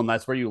people and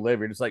that's where you live,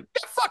 you're just like,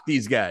 fuck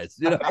these guys.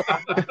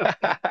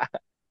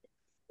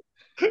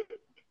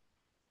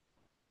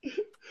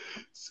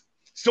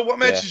 So what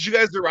match did you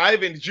guys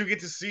arrive in? Did you get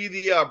to see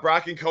the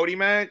Brock and Cody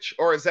match,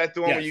 or is that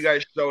the one where you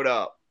guys showed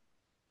up?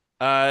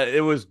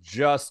 It was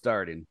just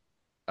starting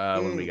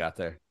when we got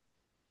there.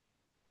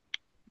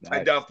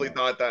 I definitely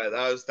thought that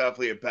was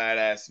definitely a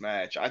badass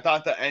match. I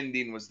thought the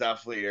ending was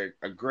definitely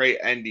a great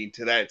ending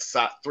to that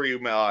three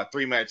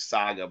match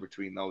saga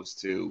between those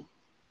two.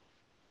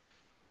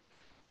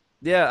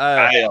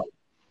 Yeah.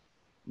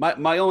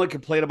 My only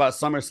complaint about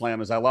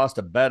SummerSlam is I lost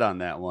a bet on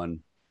that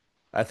one.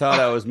 I thought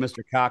I was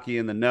Mr. Cocky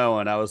in the know,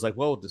 and I was like,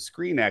 well, with the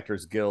Screen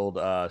Actors Guild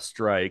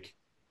strike,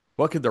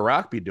 what could The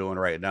Rock be doing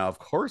right now? Of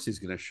course he's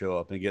going to show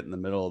up and get in the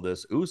middle of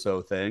this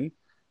USO thing.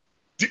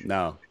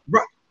 No.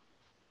 Right.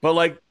 But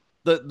like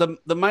the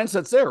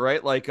mindset's there,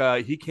 right? Like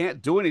he can't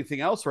do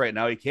anything else right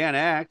now. He can't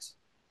act.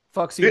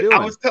 Fuck's he doing?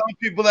 I was telling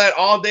people that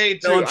all day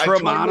too.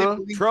 Tremana.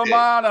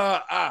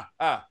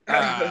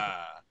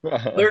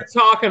 They're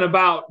talking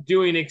about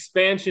doing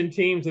expansion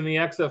teams in the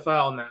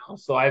XFL now,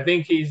 so I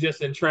think he's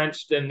just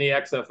entrenched in the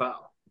XFL.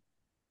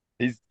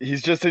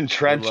 He's just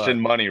entrenched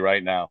in money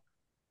right now.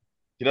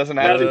 He doesn't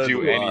have to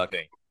do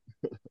anything.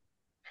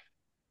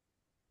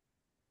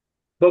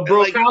 But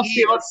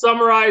Brokowski, let's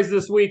summarize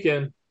this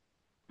weekend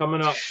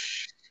coming up.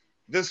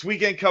 This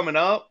weekend coming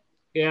up?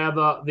 Yeah,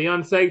 the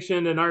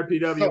unsanctioned and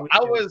RPW.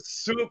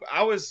 So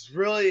I was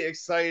really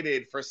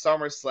excited for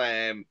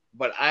SummerSlam,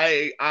 but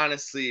I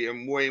honestly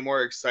am way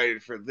more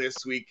excited for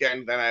this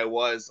weekend than I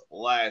was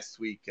last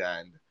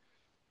weekend.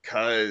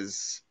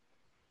 Cause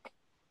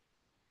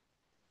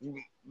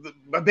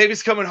my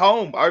baby's coming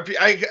home. I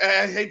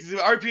hate to do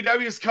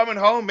RPW is coming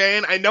home,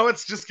 man. I know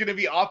it's just gonna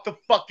be off the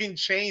fucking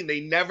chain. They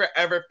never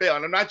ever fail.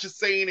 And I'm not just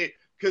saying it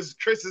because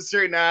Chris is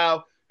here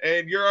now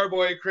and you're our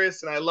boy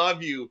Chris and I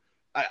love you.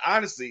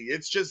 Honestly,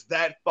 it's just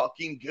that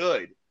fucking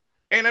good.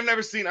 And I've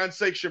never seen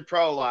Unsanctioned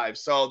Pro live,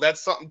 so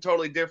that's something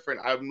totally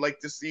different. I would like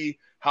to see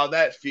how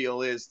that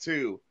feel is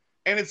too.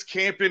 And it's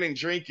camping and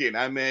drinking.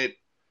 I mean,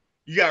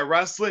 you got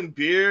wrestling,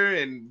 beer,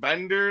 and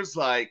vendors.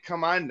 Like,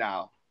 come on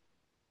now.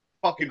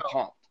 fucking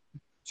pumped.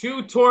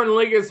 2 torn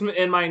ligaments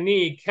in my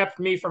knee kept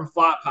me from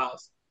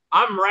Flophouse.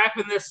 I'm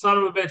wrapping this son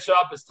of a bitch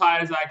up as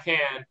tight as I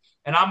can,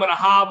 and I'm gonna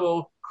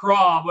hobble,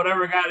 crawl,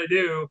 whatever I got to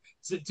do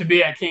to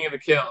be at King of the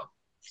Kill.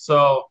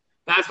 So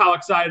that's how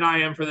excited I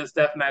am for this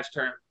deathmatch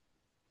tournament.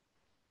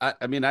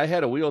 I mean, I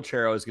had a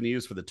wheelchair I was going to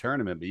use for the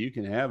tournament, but you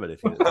can have it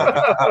if you.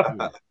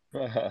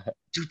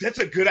 Dude, that's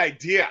a good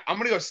idea. I'm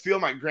gonna go steal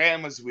my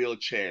grandma's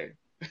wheelchair.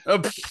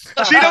 Oh,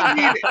 She don't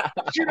need it.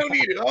 She don't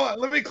need it. Hold on,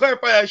 let me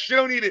clarify that. She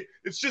don't need it.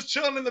 It's just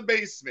chilling in the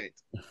basement.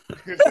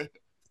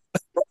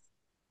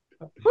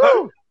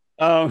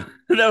 that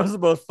was the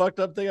most fucked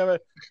up thing I've ever.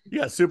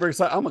 Yeah, super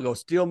excited. I'm gonna go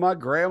steal my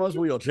grandma's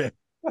wheelchair.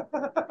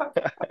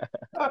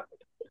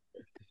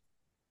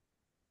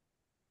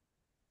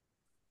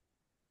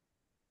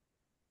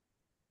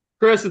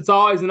 Chris, it's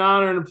always an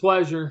honor and a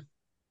pleasure.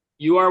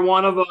 You are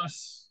one of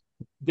us.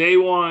 Day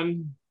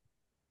one.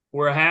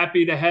 We're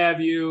happy to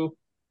have you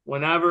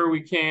whenever we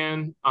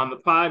can on the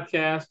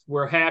podcast.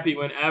 We're happy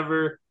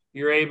whenever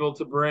you're able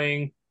to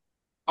bring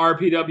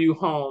RPW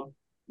home.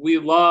 We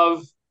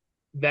love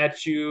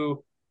that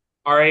you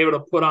are able to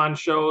put on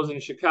shows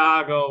in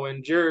Chicago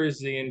and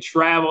Jersey and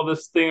travel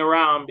this thing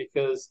around,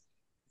 because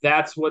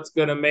that's what's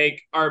going to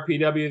make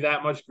RPW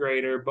that much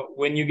greater. But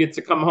when you get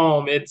to come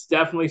home, it's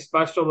definitely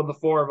special to the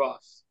 4 of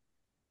us.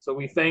 So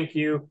we thank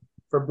you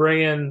for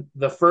bringing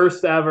the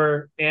first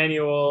ever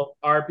annual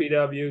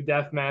RPW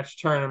Deathmatch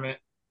Tournament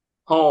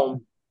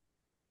home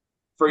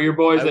for your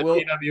boys at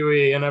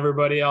PWE and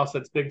everybody else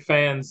that's big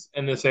fans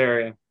in this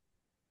area.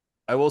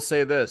 I will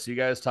say this. You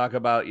guys talk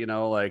about,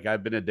 like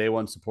I've been a day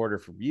one supporter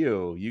from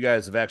you. You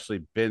guys have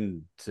actually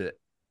been to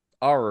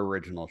our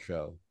original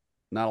show.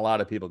 Not a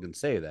lot of people can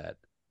say that.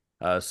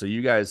 So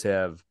you guys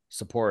have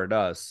supported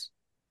us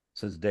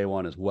since day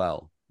one as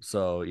well.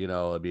 So,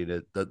 I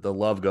mean, the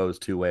love goes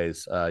 2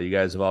 ways. You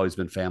guys have always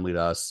been family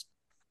to us.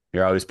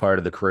 You're always part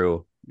of the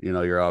crew.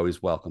 You're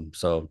always welcome.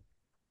 So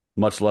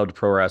much love to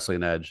Pro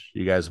Wrestling Edge.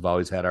 You guys have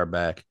always had our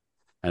back.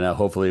 And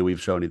hopefully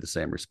we've shown you the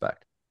same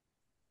respect.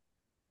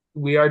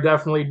 We are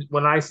definitely,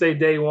 when I say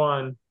day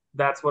one,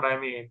 that's what I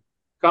mean.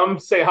 Come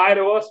say hi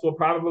to us. We'll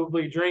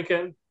probably be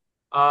drinking,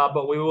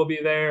 but we will be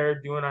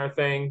there doing our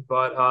thing.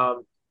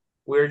 But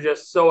we're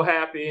just so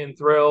happy and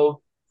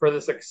thrilled for the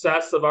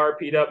success of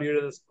RPW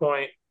to this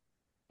point,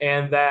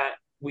 and that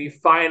we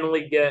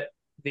finally get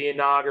the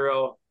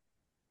inaugural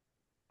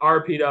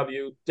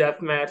RPW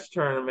Deathmatch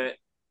Tournament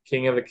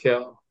King of the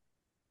Kill.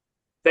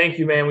 Thank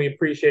you, man. We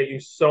appreciate you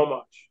so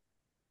much.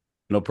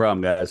 No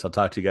problem, guys. I'll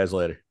talk to you guys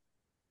later.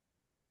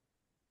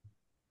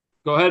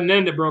 Go ahead and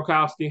end it,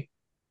 Brokowski.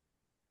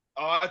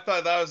 Oh, I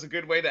thought that was a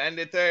good way to end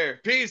it there.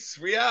 Peace.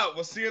 We out.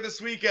 We'll see you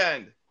this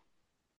weekend.